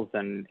soils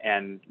and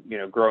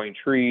growing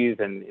trees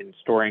and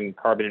storing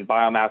carbon in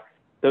biomass.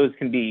 Those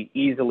can be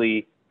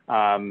easily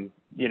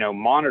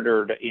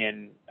monitored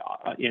in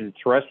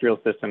terrestrial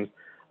systems,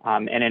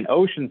 and in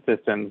ocean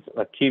systems,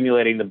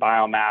 accumulating the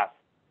biomass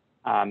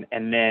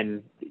and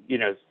then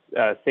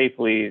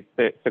safely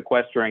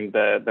sequestering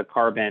the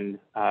carbon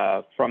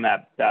from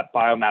that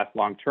biomass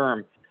long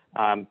term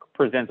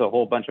presents a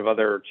whole bunch of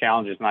other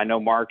challenges. And I know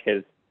Marc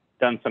has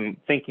done some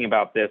thinking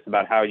about this,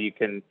 about how you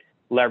can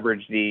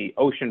leverage the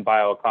ocean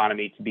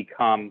bioeconomy to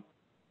become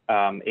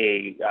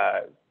a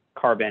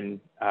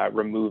carbon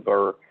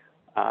remover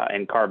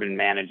and carbon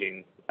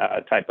managing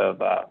type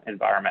of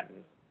environment.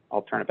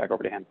 I'll turn it back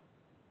over to him.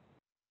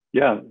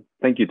 Yeah,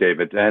 thank you,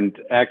 David. And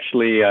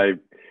actually, I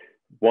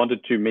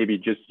wanted to maybe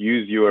just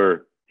use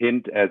your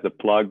hint as a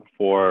plug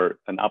for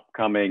an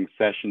upcoming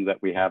session that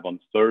we have on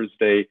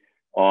Thursday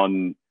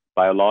on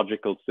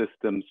biological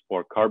systems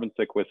for carbon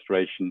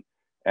sequestration.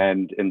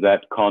 And in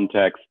that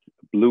context,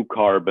 blue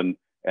carbon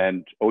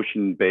and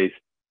ocean-based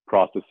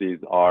processes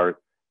are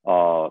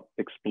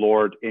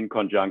explored in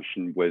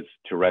conjunction with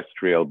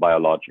terrestrial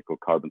biological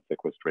carbon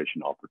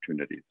sequestration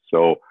opportunities.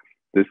 So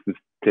this is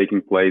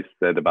taking place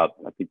at about,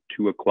 I think,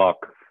 2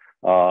 o'clock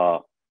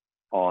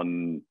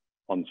on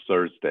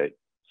Thursday.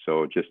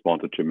 So just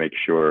wanted to make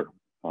sure.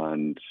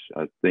 And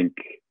I think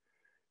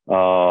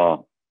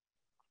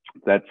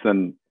that's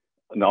an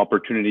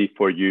opportunity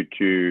for you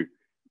to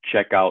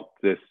check out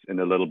this in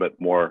a little bit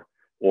more,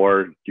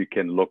 or you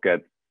can look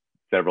at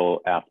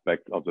several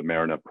aspects of the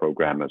Mariner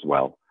program as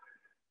well.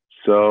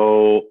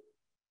 So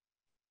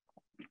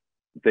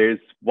there's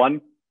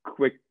one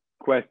quick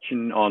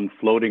question on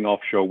floating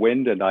offshore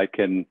wind, and I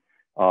can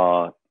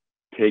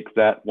take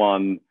that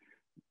one.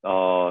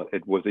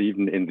 It was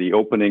even in the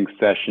opening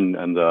session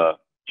and the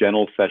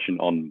general session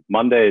on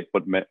Monday. It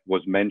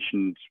was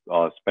mentioned,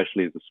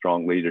 especially as a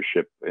strong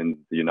leadership in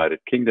the United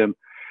Kingdom.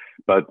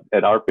 But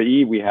at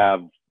ARPA-E, we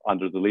have,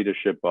 under the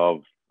leadership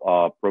of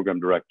Program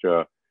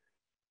Director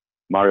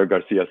Mario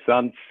Garcia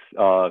Sanz,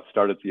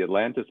 started the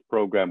Atlantis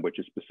program, which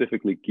is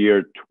specifically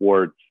geared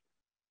towards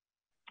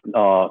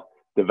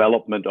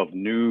development of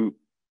new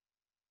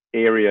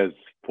areas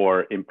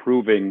for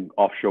improving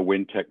offshore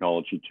wind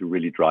technology to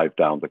really drive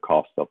down the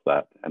cost of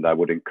that. And I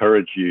would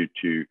encourage you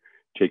to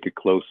take a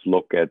close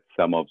look at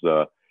some of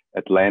the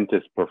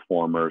Atlantis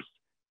performers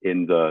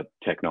in the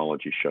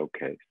technology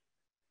showcase.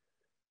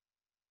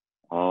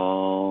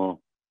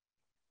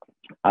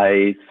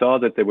 I saw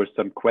that there were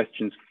some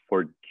questions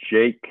for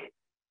Jake.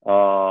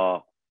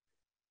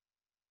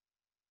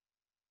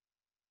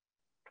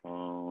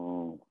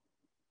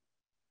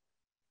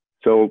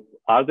 So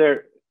are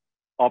there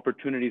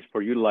opportunities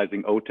for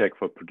utilizing OTEC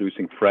for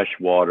producing fresh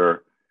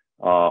water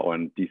or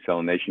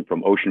desalination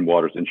from ocean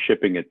waters and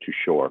shipping it to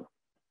shore?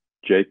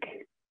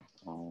 Jake?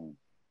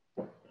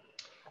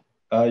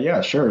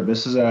 Yeah, sure.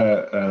 This is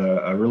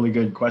a really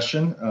good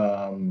question.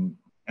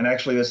 And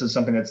actually, this is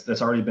something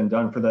that's already been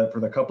done for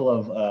the couple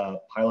of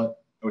pilot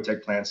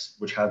OTEC plants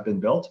which have been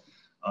built,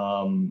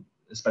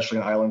 especially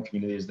in island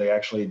communities. They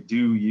actually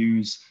do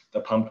use the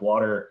pumped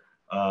water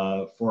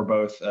for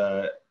both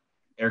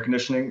air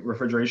conditioning,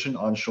 refrigeration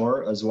on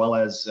shore, as well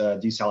as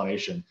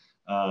desalination.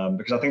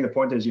 Because I think the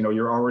point is,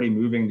 you're already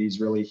moving these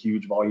really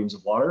huge volumes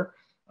of water,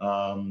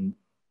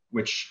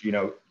 which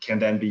can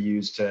then be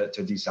used to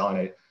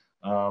desalinate.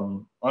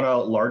 On a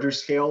larger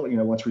scale,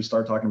 once we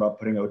start talking about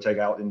putting OTEC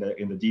out in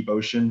the deep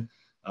ocean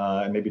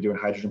and maybe doing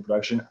hydrogen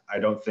production, I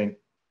don't think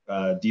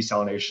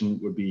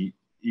desalination would be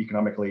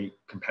economically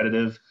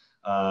competitive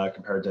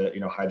compared to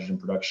hydrogen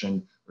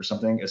production or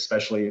something,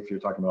 especially if you're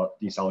talking about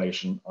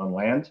desalination on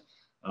land.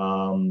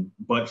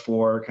 But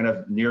for kind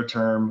of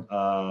near-term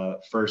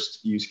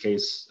first use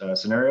case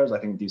scenarios, I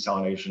think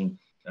desalination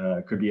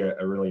could be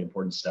a really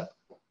important step.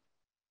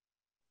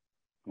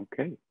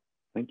 Okay,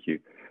 thank you.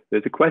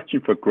 There's a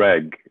question for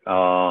Greg.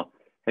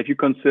 Have you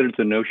considered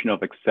the notion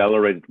of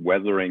accelerated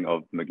weathering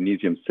of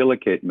magnesium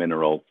silicate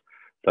minerals,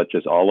 such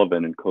as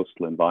olivine in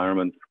coastal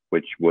environments,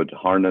 which would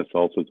harness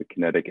also the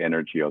kinetic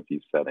energy of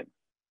these settings?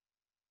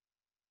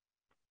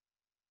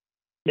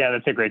 Yeah,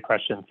 that's a great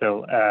question.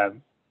 So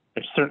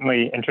there's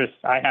certainly interest.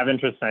 I have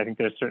interest, and I think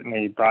there's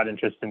certainly broad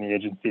interest in the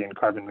agency in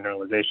carbon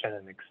mineralization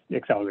and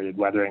accelerated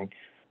weathering.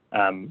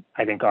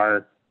 I think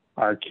our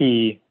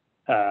key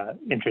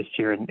interest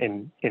here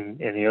in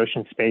the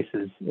ocean space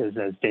is,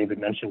 as David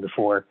mentioned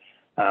before,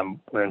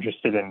 we're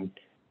interested in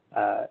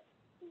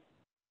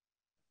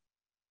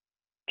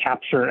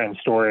capture and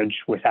storage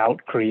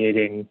without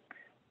creating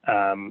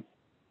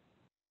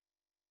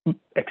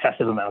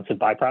excessive amounts of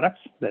byproducts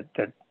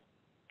that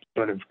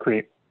sort of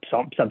create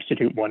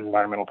substitute one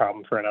environmental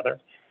problem for another.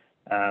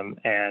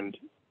 And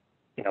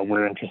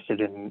we're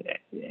interested in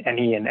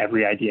any and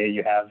every idea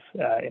you have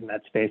in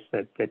that space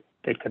that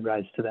could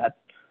rise to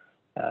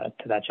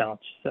that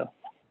challenge. So.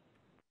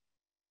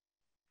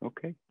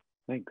 Okay,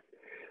 thanks.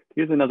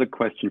 Here's another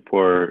question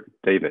for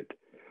David.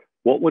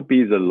 What would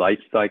be the life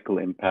cycle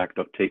impact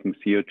of taking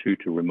CO2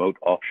 to remote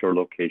offshore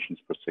locations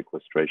for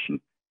sequestration?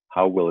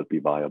 How will it be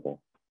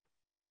viable?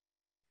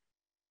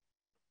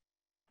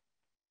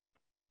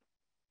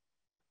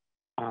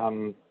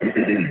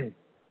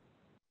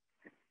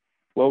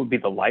 What would be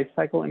the life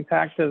cycle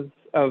impact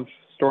of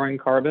storing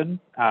carbon?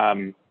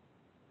 I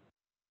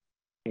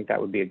think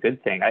that would be a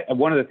good thing.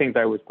 One of the things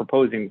I was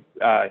proposing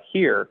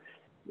here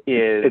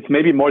is it's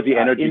maybe more the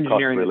energy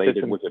cost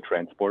related with the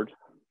transport.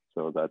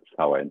 So that's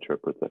how I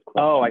interpret that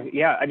question. Oh,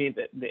 yeah. I mean,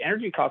 the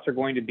energy costs are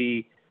going to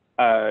be,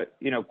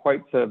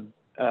 quite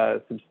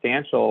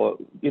substantial,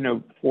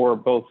 for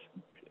both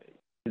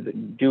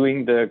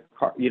doing the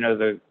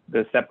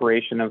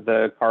separation of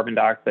the carbon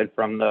dioxide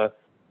from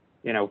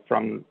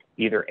from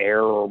either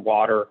air or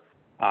water.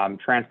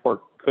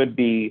 Transport could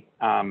be,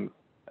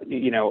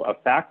 a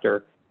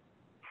factor.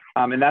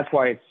 And that's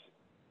why it's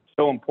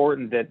so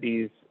important that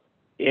these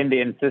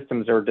end-to-end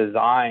systems are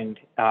designed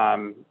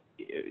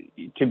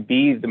to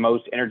be the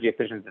most energy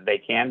efficient that they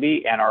can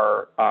be, and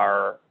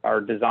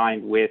are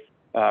designed with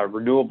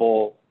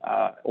renewable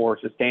or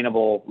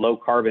sustainable low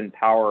carbon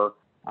power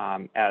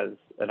as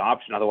an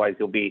option. Otherwise,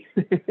 you'll be,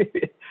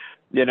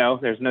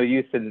 there's no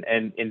use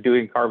in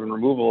doing carbon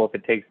removal if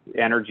it takes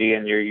energy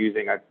and you're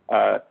using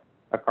a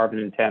carbon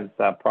intense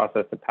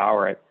process to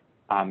power it.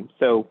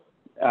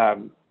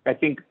 I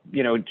think,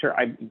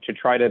 to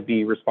try to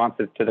be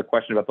responsive to the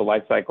question about the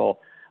life cycle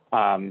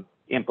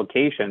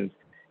implications,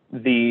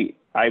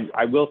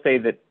 I will say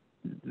that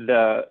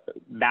the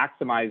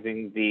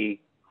maximizing the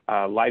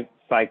life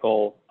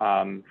cycle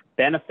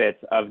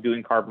benefits of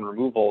doing carbon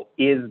removal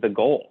is the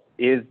goal,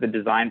 is the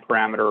design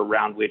parameter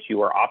around which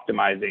you are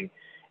optimizing.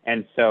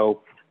 And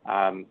so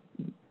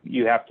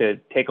you have to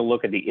take a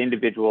look at the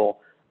individual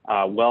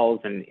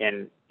wells and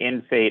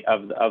end fate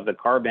of the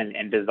carbon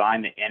and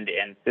design the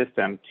end-to-end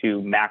system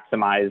to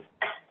maximize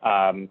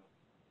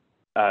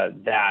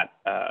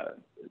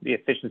the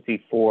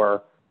efficiency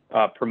for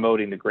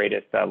promoting the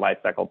greatest life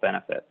cycle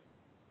benefits.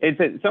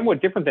 It's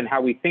somewhat different than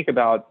how we think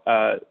about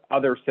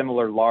other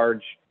similar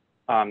large,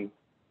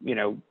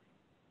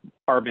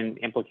 carbon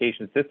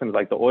implication systems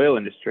like the oil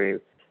industry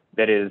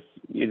that is,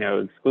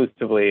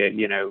 exclusively,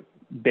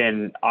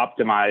 been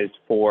optimized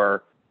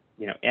for,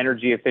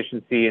 energy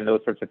efficiency and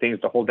those sorts of things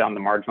to hold down the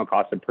marginal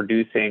cost of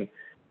producing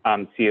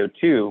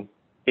CO2.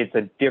 It's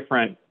a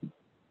different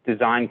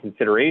design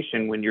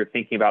consideration when you're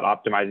thinking about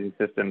optimizing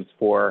systems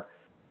for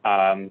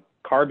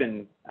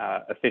carbon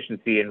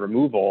efficiency and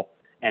removal,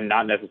 and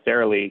not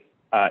necessarily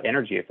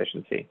energy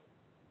efficiency.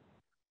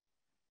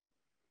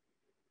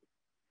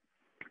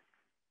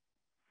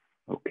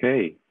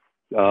 Okay.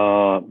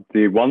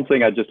 The one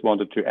thing I just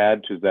wanted to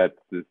add to that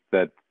is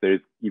that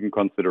there's even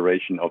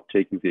consideration of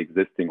taking the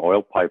existing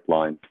oil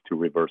pipelines to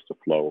reverse the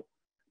flow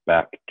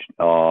back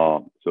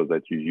so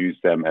that you use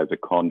them as a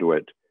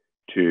conduit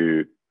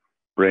to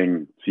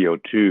bring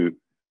CO2,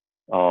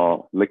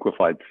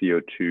 liquefied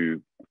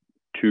CO2,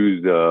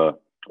 to the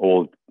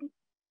old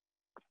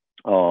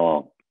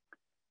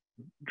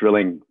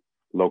drilling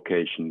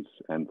locations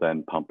and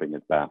then pumping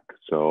it back.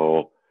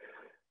 So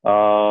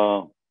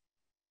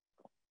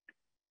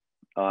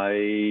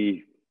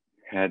I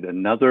had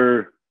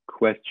another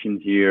question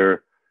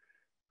here.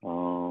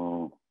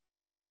 No.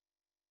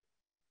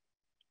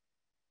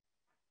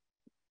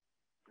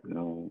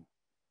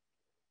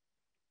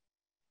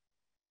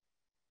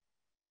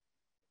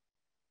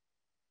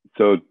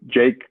 So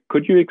Jake,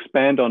 could you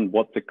expand on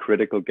what the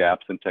critical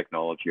gaps in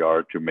technology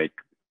are to make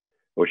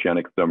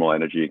oceanic thermal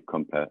energy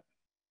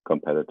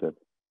competitive?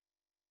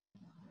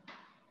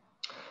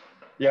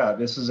 Yeah,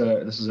 this is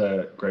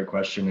a great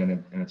question,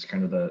 and it's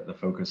kind of the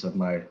focus of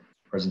my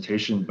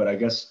presentation. But I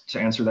guess to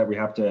answer that, we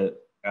have to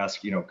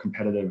ask,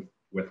 competitive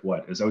with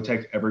what? Is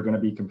OTEC ever going to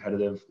be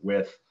competitive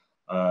with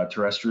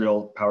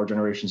terrestrial power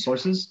generation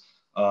sources?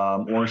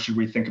 Or should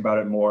we think about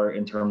it more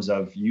in terms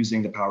of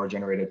using the power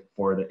generated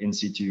for the in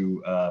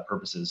situ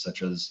purposes,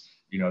 such as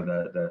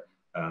the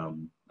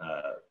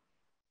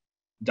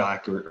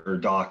DAC or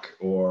DOC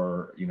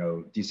or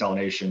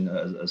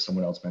desalination, as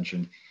someone else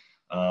mentioned.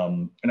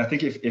 And I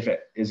think if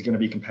it is going to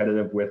be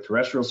competitive with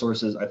terrestrial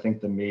sources, I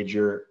think the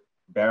major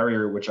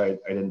barrier, which I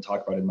didn't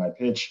talk about in my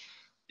pitch,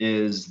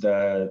 is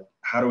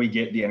how do we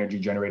get the energy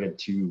generated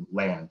to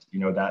land?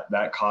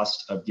 That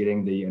cost of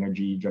getting the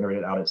energy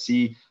generated out at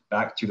sea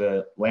back to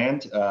the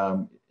land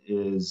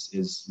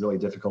is really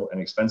difficult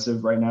and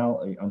expensive right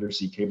now.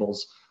 Undersea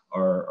cables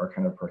are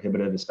kind of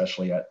prohibitive,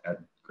 especially at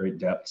great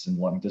depths and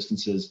long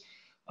distances.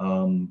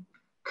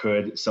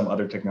 Could some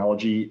other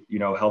technology,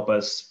 help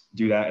us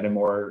do that in a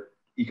more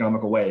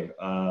economical way?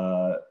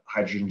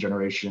 Hydrogen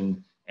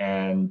generation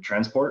and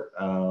transport,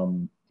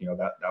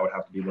 that would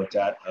have to be looked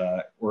at,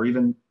 or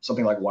even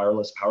something like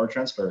wireless power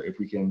transfer. If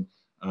we can,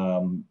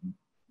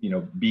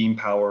 beam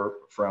power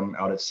from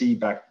out at sea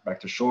back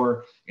to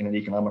shore in an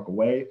economical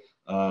way,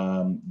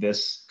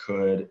 this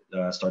could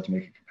start to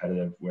make it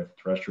competitive with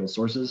terrestrial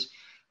sources.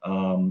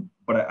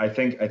 But I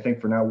think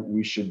for now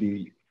we should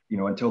be,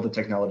 until the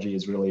technology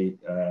is really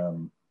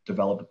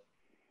developed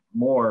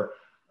more,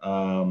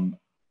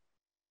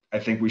 I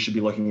think we should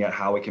be looking at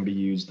how it can be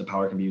used, the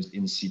power can be used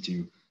in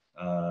situ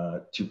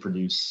to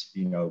produce,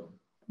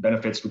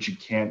 benefits which you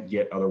can't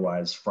get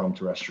otherwise from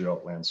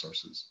terrestrial land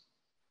sources.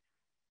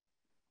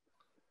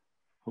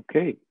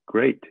 Okay,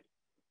 great.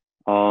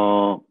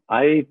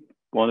 I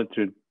wanted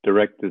to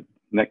direct the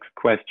next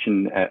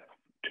question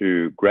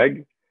to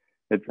Greg.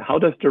 It's how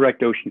does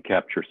direct ocean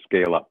capture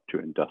scale up to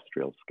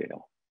industrial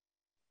scale?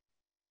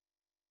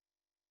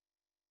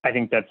 I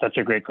think that's such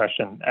a great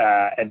question,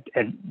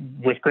 and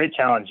with great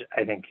challenge,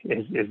 I think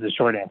is the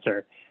short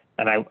answer.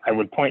 And I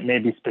would point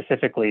maybe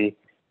specifically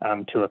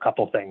to a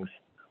couple things.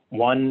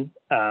 One,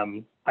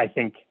 I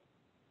think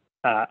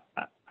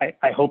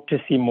I hope to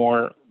see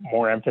more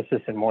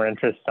emphasis and more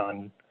interest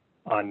on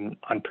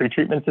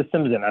pretreatment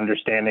systems and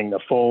understanding the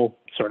full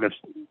sort of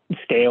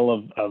scale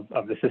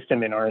of the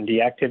system in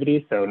R&D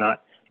activities. So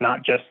not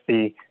just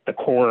the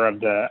core of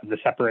the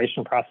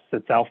separation process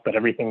itself, but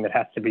everything that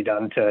has to be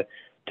done to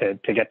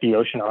get the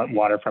ocean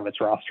water from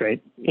its raw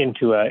state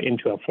into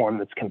a form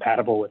that's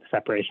compatible with the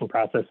separation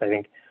process. I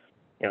think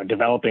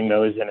developing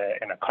those in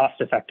a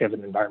cost-effective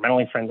and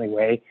environmentally friendly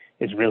way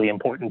is really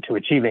important to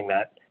achieving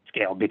that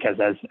scale, because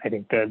as I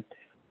think the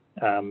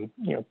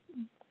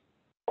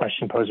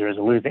question poser is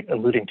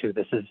alluding to,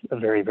 this is a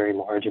very, very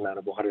large amount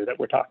of water that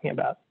we're talking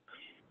about.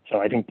 So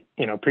I think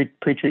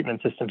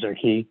pretreatment systems are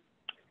key,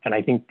 and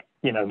I think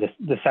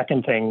the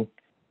second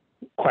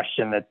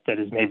question that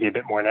is maybe a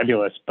bit more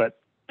nebulous, but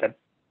that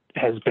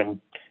has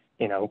been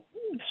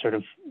sort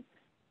of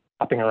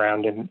popping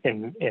around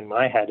in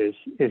my head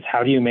is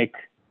how do you make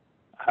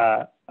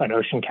an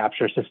ocean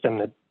capture system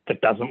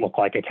that doesn't look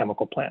like a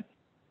chemical plant,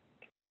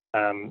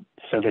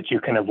 so that you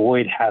can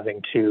avoid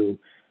having to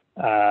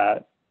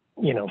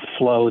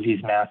flow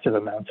these massive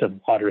amounts of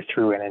water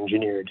through an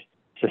engineered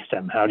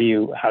system. How do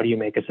you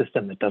make a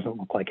system that doesn't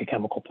look like a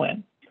chemical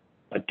plant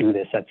but do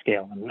this at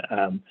scale?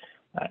 And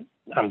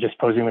I'm just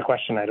posing the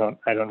question. I don't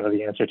know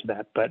the answer to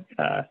that, but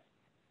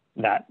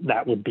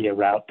that would be a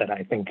route that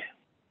I think,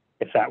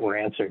 if that were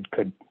answered,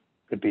 could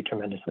be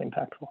tremendously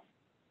impactful.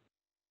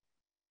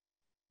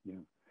 Yeah,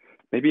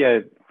 maybe I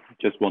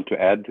just want to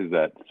add to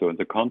that. So in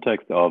the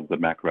context of the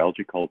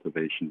macroalgae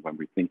cultivation, when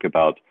we think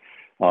about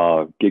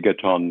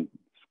gigaton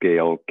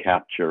scale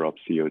capture of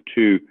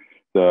CO2,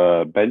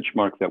 the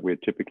benchmark that we're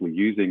typically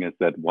using is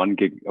that 1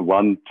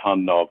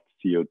 ton of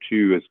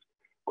CO2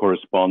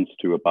 corresponds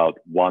to about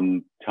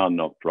 1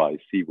 ton of dry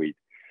seaweed.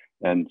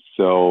 And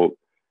so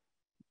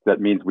that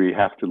means we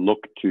have to look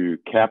to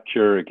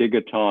capture a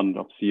gigaton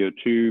of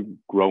CO2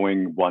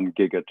 growing 1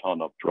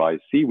 gigaton of dry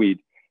seaweed.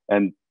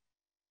 And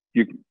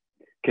you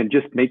can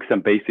just make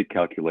some basic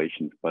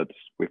calculations, but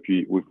if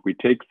we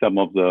take some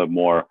of the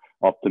more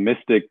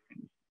optimistic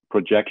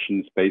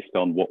projections based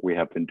on what we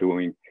have been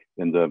doing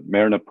in the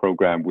Mariner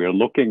program, we're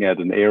looking at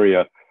an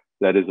area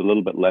that is a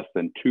little bit less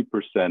than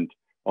 2%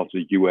 of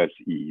the US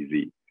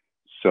EEZ.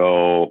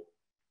 So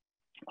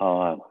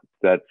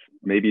that's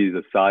maybe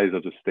the size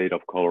of the state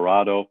of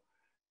Colorado,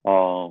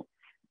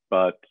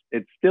 but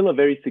it's still a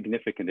very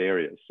significant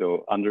area.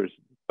 So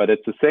but at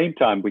the same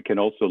time, we can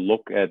also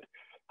look at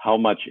how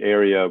much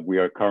area we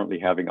are currently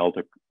having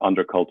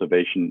under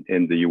cultivation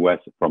in the US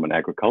from an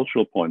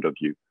agricultural point of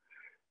view.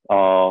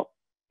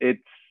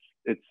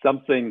 It's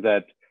something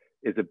that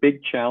is a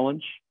big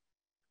challenge,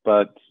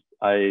 but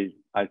I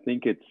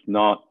think it's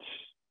not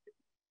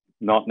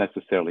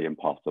necessarily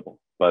impossible.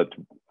 But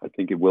I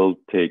think it will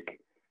take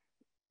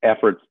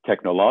efforts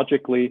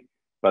technologically,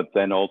 but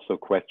then also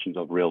questions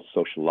of real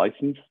social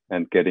license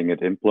and getting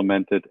it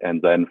implemented,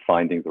 and then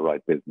finding the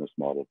right business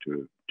model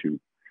to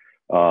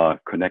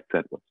connect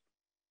that with.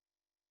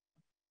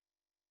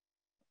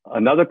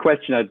 Another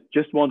question I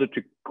just wanted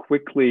to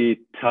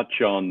quickly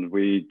touch on,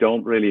 we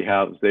don't really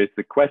have, there's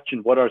the question,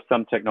 what are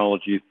some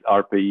technologies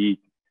ARPA-E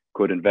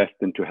could invest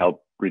in to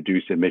help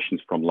reduce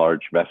emissions from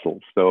large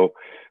vessels? So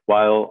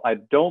while I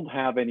don't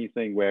have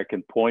anything where I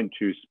can point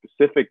to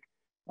specific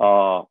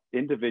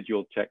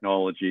individual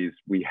technologies,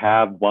 we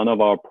have one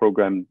of our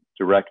program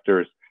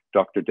directors,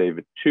 Dr.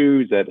 David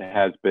Tu, that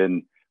has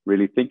been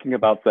really thinking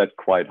about that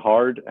quite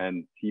hard,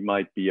 and he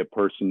might be a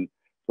person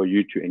for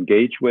you to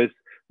engage with.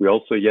 We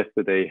also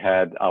yesterday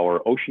had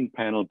our ocean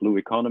panel, Blue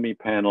Economy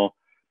panel,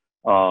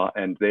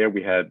 and there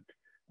we had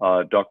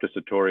Dr.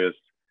 Sartorius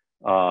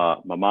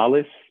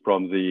Mamalis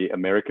from the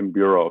American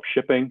Bureau of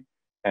Shipping,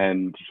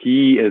 and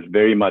he is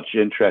very much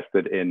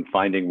interested in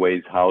finding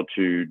ways how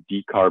to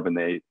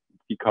decarbonize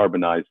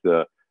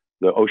the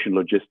ocean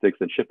logistics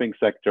and shipping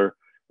sector.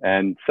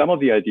 And some of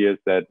the ideas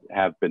that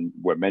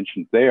were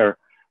mentioned there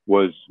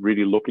was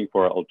really looking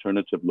for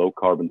alternative low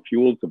carbon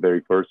fuels. The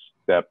very first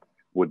step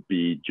would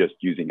be just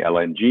using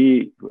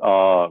LNG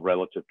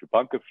relative to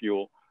bunker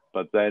fuel,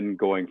 but then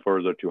going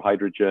further to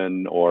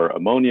hydrogen or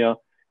ammonia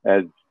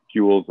as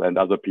fuels, and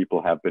other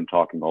people have been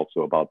talking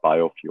also about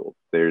biofuels.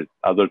 There's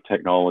other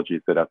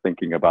technologies that are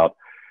thinking about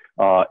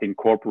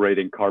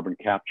incorporating carbon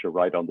capture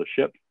right on the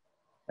ship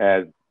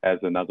as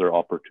another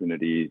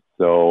opportunity.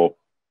 So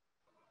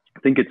I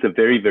think it's a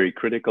very, very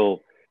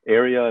critical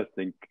area. I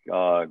think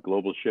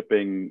global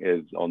shipping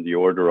is on the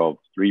order of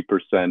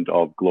 3%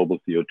 of global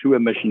CO2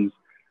 emissions.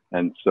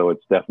 And so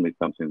it's definitely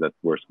something that's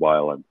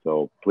worthwhile. And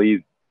so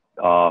please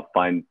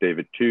find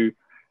David too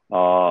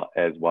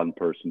as one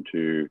person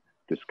to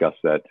discuss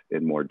that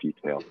in more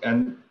detail.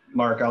 And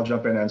Marc, I'll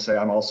jump in and say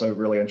I'm also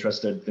really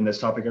interested in this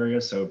topic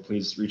area. So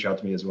please reach out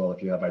to me as well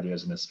if you have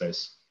ideas in this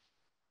space.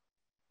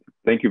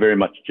 Thank you very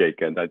much,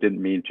 Jake. And I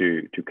didn't mean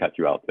to cut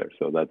you out there.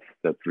 So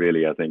that's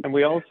really, I think. And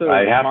we also,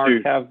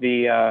 Marc, have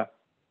the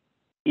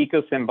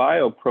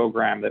EcoSymbio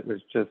program that was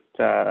just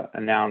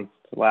announced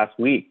last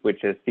week,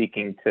 which is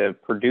seeking to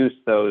produce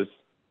those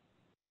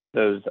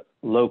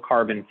low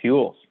carbon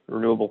fuels,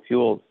 renewable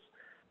fuels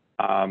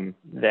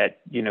that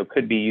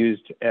could be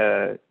used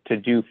to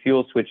do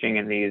fuel switching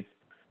in these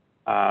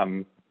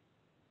in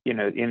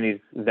these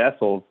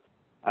vessels,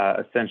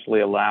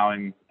 essentially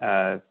allowing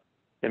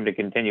them to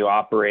continue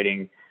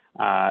operating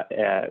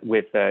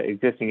with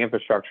existing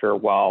infrastructure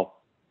while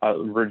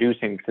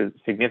reducing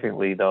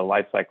significantly the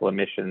life cycle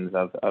emissions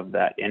of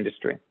that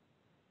industry.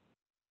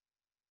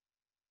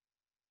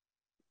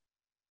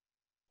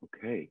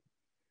 Okay.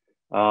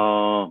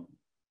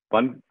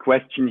 One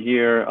question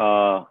here.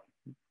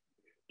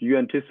 Do you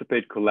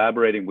anticipate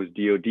collaborating with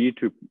DoD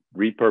to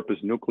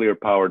repurpose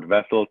nuclear-powered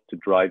vessels to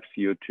drive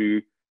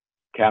CO2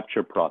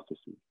 capture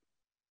processes?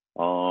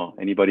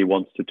 Anybody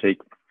wants to take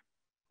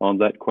on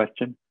that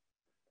question?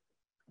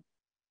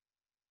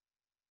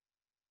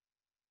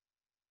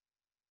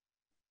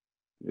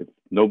 If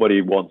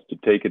nobody wants to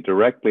take it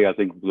directly, I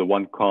think the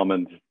one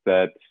comment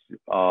that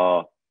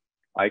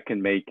I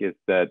can make is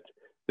that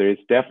there is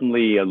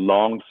definitely a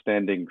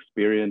long-standing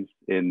experience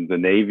in the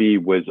Navy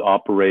with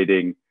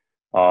operating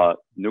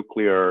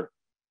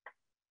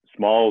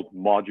small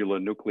modular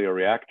nuclear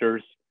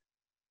reactors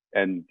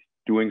and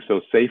doing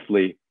so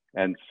safely.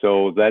 And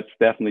so that's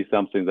definitely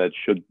something that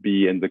should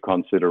be in the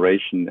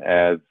consideration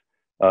as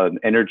an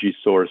energy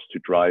source to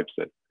drive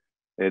it.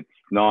 It's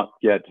not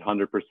yet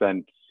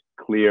 100%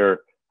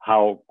 clear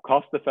how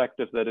cost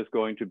effective that is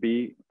going to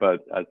be,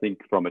 but I think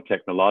from a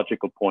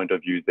technological point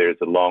of view, there's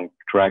a long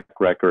track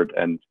record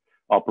and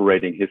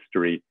operating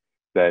history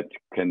that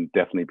can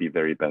definitely be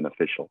very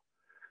beneficial.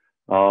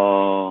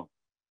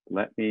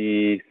 Let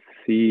me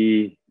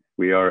see,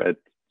 we are at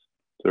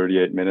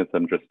 38 minutes.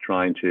 I'm just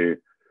trying to,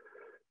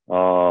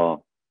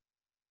 so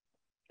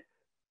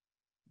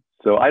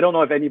I don't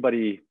know if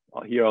anybody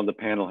here on the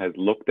panel has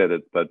looked at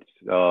it, but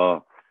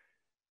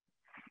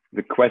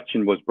the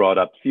question was brought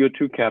up,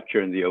 CO2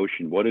 capture in the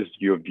ocean. What is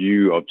your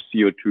view of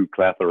CO2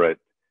 clathrate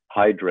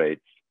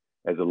hydrates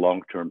as a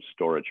long-term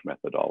storage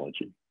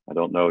methodology? I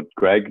don't know,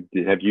 Greg,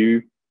 have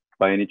you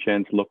by any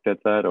chance looked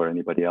at that, or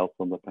anybody else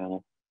on the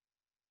panel?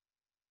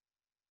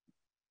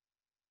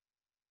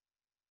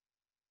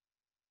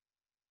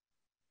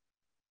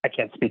 I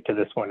can't speak to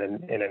this one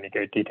in any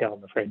great detail,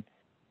 I'm afraid.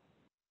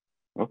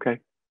 Okay,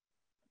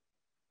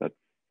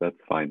 that's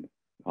fine.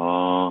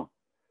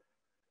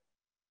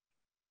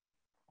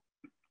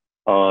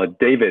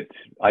 David,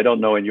 I don't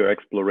know, in your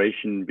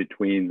exploration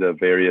between the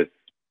various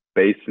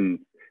basins,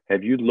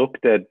 have you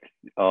looked at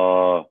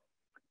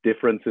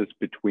differences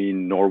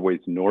between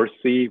Norway's North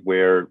Sea,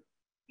 where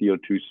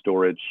CO2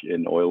 storage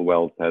in oil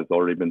wells has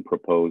already been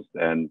proposed,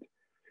 and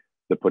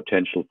the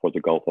potential for the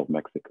Gulf of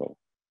Mexico?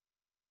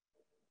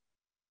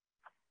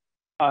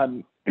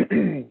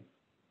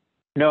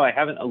 No, I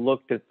haven't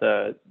looked at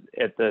the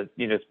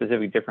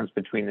specific difference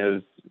between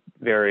those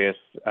various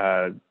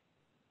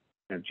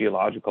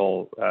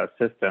geological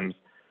systems.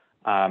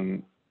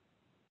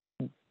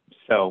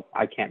 So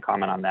I can't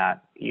comment on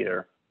that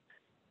either.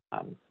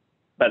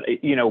 But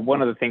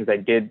one of the things I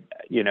did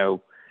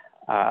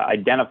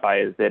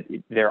identify is that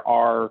there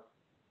are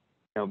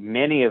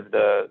many of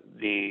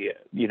the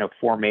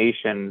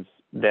formations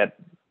that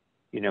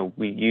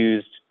we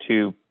used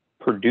to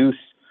produce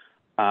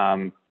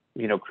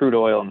crude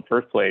oil in the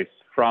first place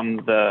from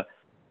the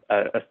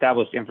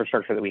established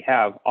infrastructure that we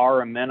have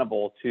are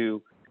amenable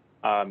to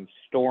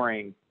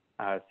storing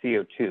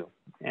CO2.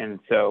 And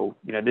so,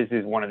 this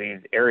is one of these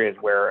areas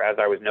where, as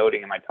I was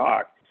noting in my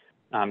talk,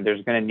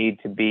 there's going to need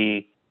to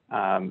be,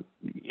 some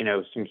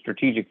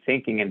strategic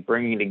thinking and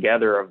bringing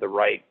together of the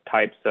right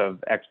types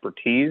of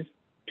expertise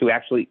to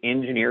actually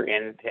engineer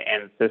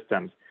end-to-end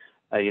systems.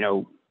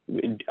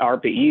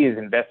 ARPA-E is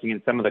investing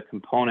in some of the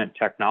component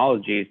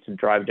technologies to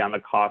drive down the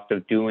cost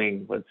of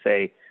doing, let's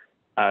say,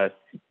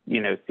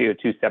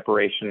 CO2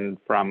 separation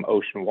from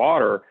ocean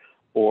water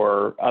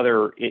or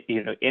other,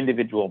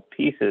 individual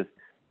pieces.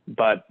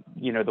 But,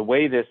 the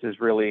way this is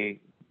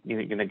really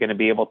going to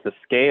be able to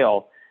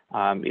scale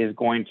is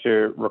going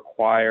to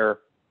require,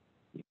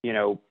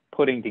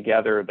 putting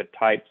together the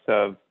types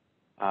of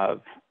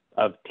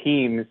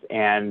teams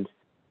and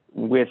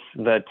with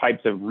the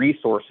types of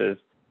resources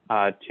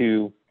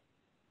to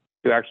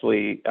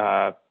actually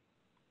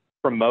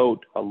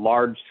promote a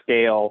large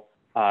scale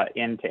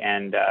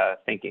end-to-end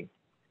thinking.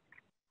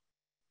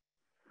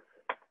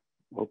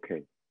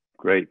 Okay,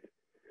 great.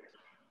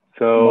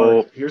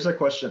 So Marc, here's a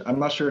question. I'm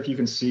not sure if you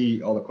can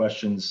see all the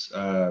questions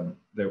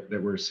that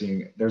we're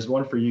seeing. There's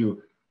one for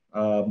you.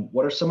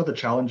 What are some of the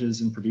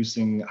challenges in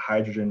producing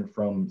hydrogen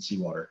from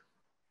seawater?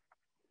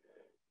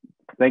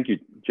 thank you,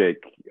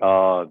 Jake.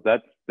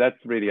 That's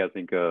really, I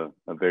think, a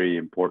very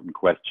important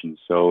question.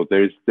 So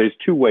there's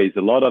two ways.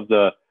 A lot of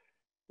the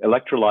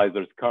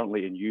electrolyzers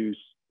currently in use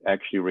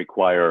actually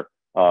require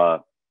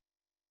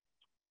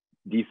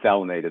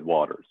desalinated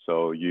water.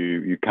 So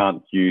you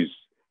can't use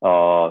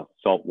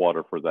salt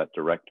water for that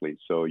directly.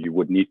 So you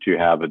would need to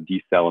have a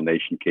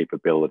desalination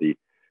capability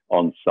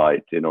on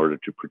site in order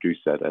to produce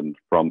that. And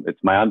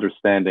it's my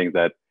understanding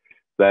that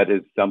that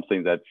is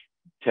something that's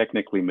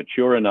technically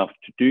mature enough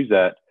to do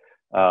that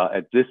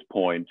at this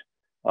point,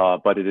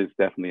 but it is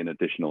definitely an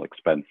additional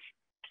expense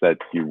that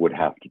you would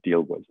have to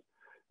deal with.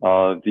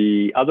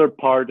 The other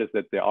part is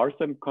that there are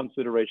some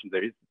considerations.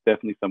 There is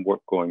definitely some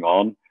work going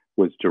on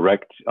with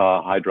direct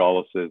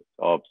hydrolysis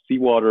of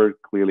seawater.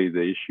 Clearly,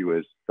 the issue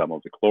is some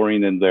of the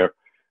chlorine in there,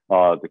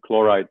 the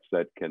chlorides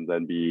that can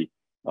then be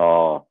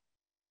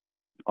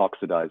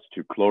oxidized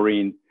to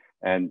chlorine.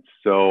 And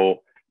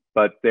so,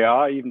 but there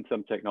are even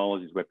some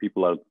technologies where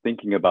people are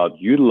thinking about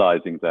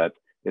utilizing that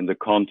in the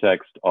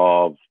context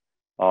of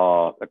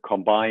a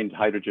combined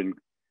hydrogen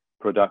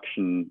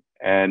production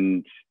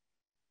and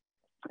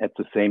at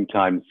the same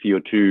time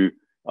CO2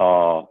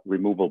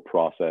 removal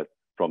process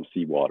from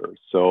seawater.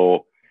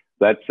 So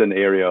that's an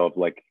area of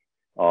like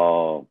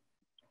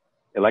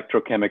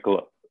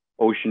electrochemical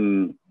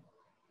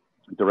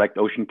direct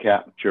ocean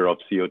capture of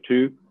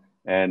CO2.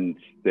 And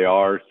there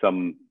are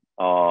some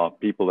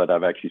people that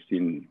I've actually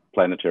seen.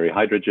 Planetary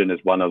hydrogen is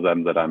one of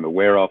them that I'm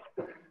aware of.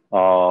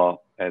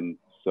 And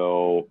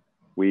so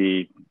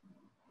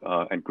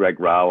and Greg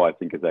Rao, I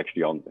think, is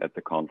actually at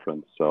the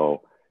conference.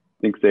 So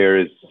I think there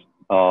is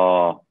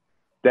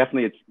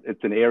definitely,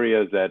 it's an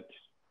area that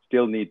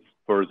still needs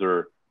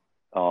further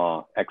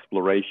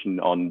exploration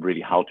on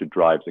really how to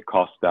drive the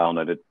cost down.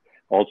 And it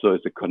also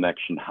is a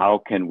connection. How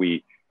can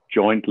we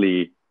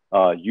jointly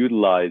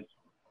utilize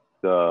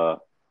the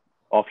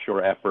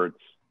offshore efforts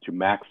to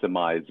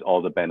maximize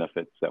all the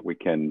benefits that we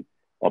can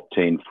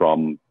obtain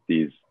from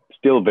these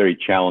still very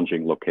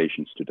challenging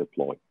locations to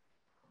deploy?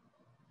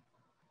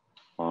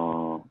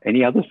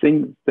 Any other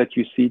things that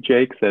you see,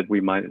 Jake, that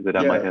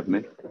I might have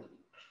missed?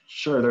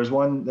 Sure. There's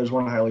one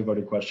highly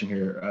voted question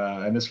here,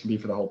 and this can be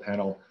for the whole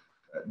panel.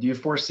 Do you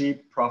foresee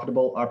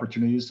profitable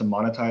opportunities to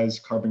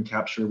monetize carbon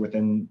capture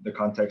within the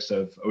context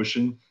of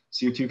ocean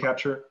CO2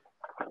 capture?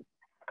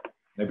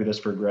 Maybe this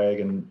for Greg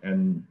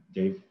and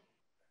Dave.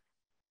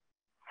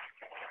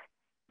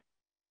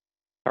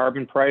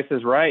 Carbon price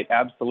is right.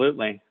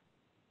 Absolutely.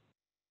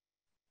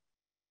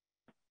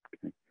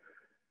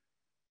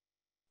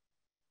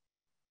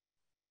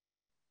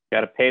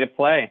 Got to pay to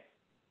play.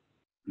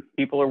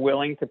 People are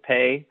willing to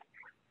pay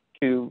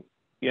to,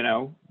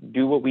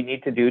 do what we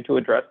need to do to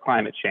address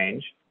climate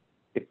change.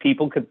 If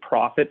people could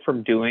profit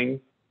from doing,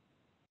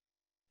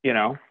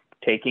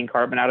 taking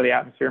carbon out of the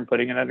atmosphere and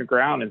putting it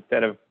underground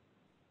instead of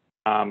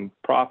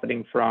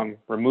profiting from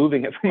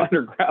removing it from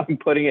underground and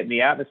putting it in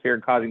the atmosphere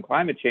and causing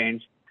climate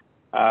change,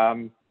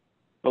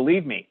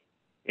 believe me.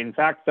 In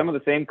fact, some of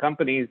the same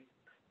companies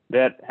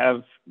that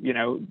have,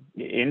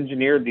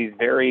 engineered these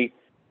very,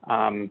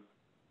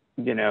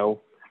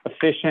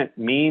 efficient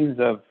means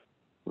of,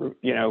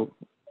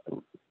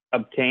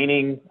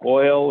 obtaining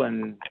oil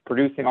and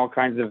producing all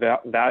kinds of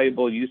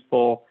valuable,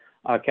 useful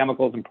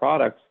chemicals and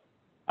products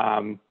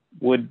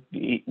would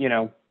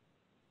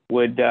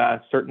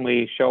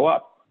certainly show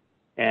up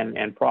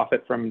and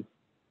profit from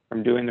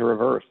doing the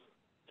reverse.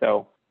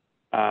 So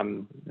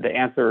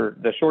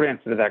the short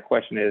answer to that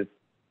question is,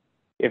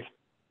 if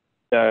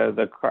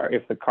the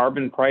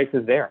carbon price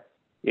is there,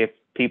 if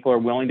people are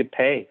willing to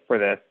pay for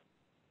this,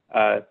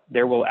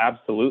 there will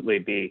absolutely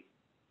be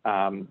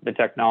the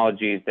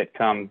technologies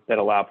that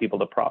allow people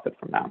to profit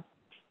from that.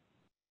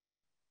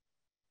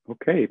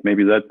 Okay,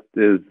 maybe that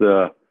is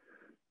a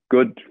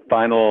good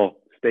final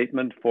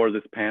statement for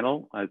this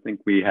panel. I think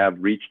we have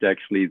reached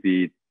actually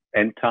the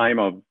end time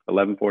of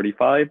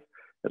 11:45,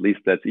 at least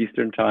that's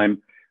Eastern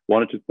time.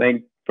 Wanted to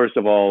thank, first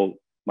of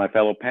all, my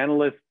fellow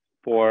panelists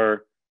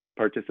for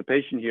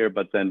participation here,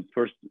 but then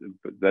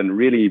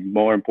really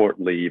more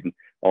importantly, even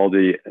all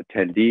the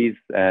attendees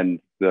and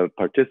the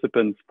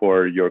participants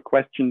for your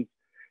questions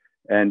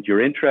and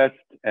your interest.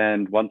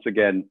 And once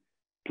again,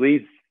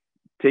 please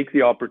take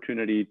the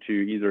opportunity to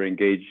either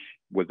engage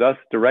with us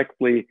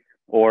directly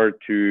or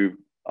to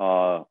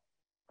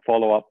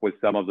follow up with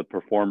some of the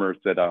performers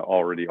that are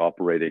already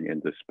operating in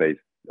this space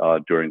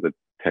during the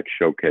tech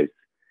showcase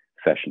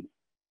session.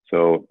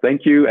 So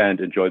thank you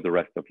and enjoy the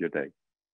rest of your day.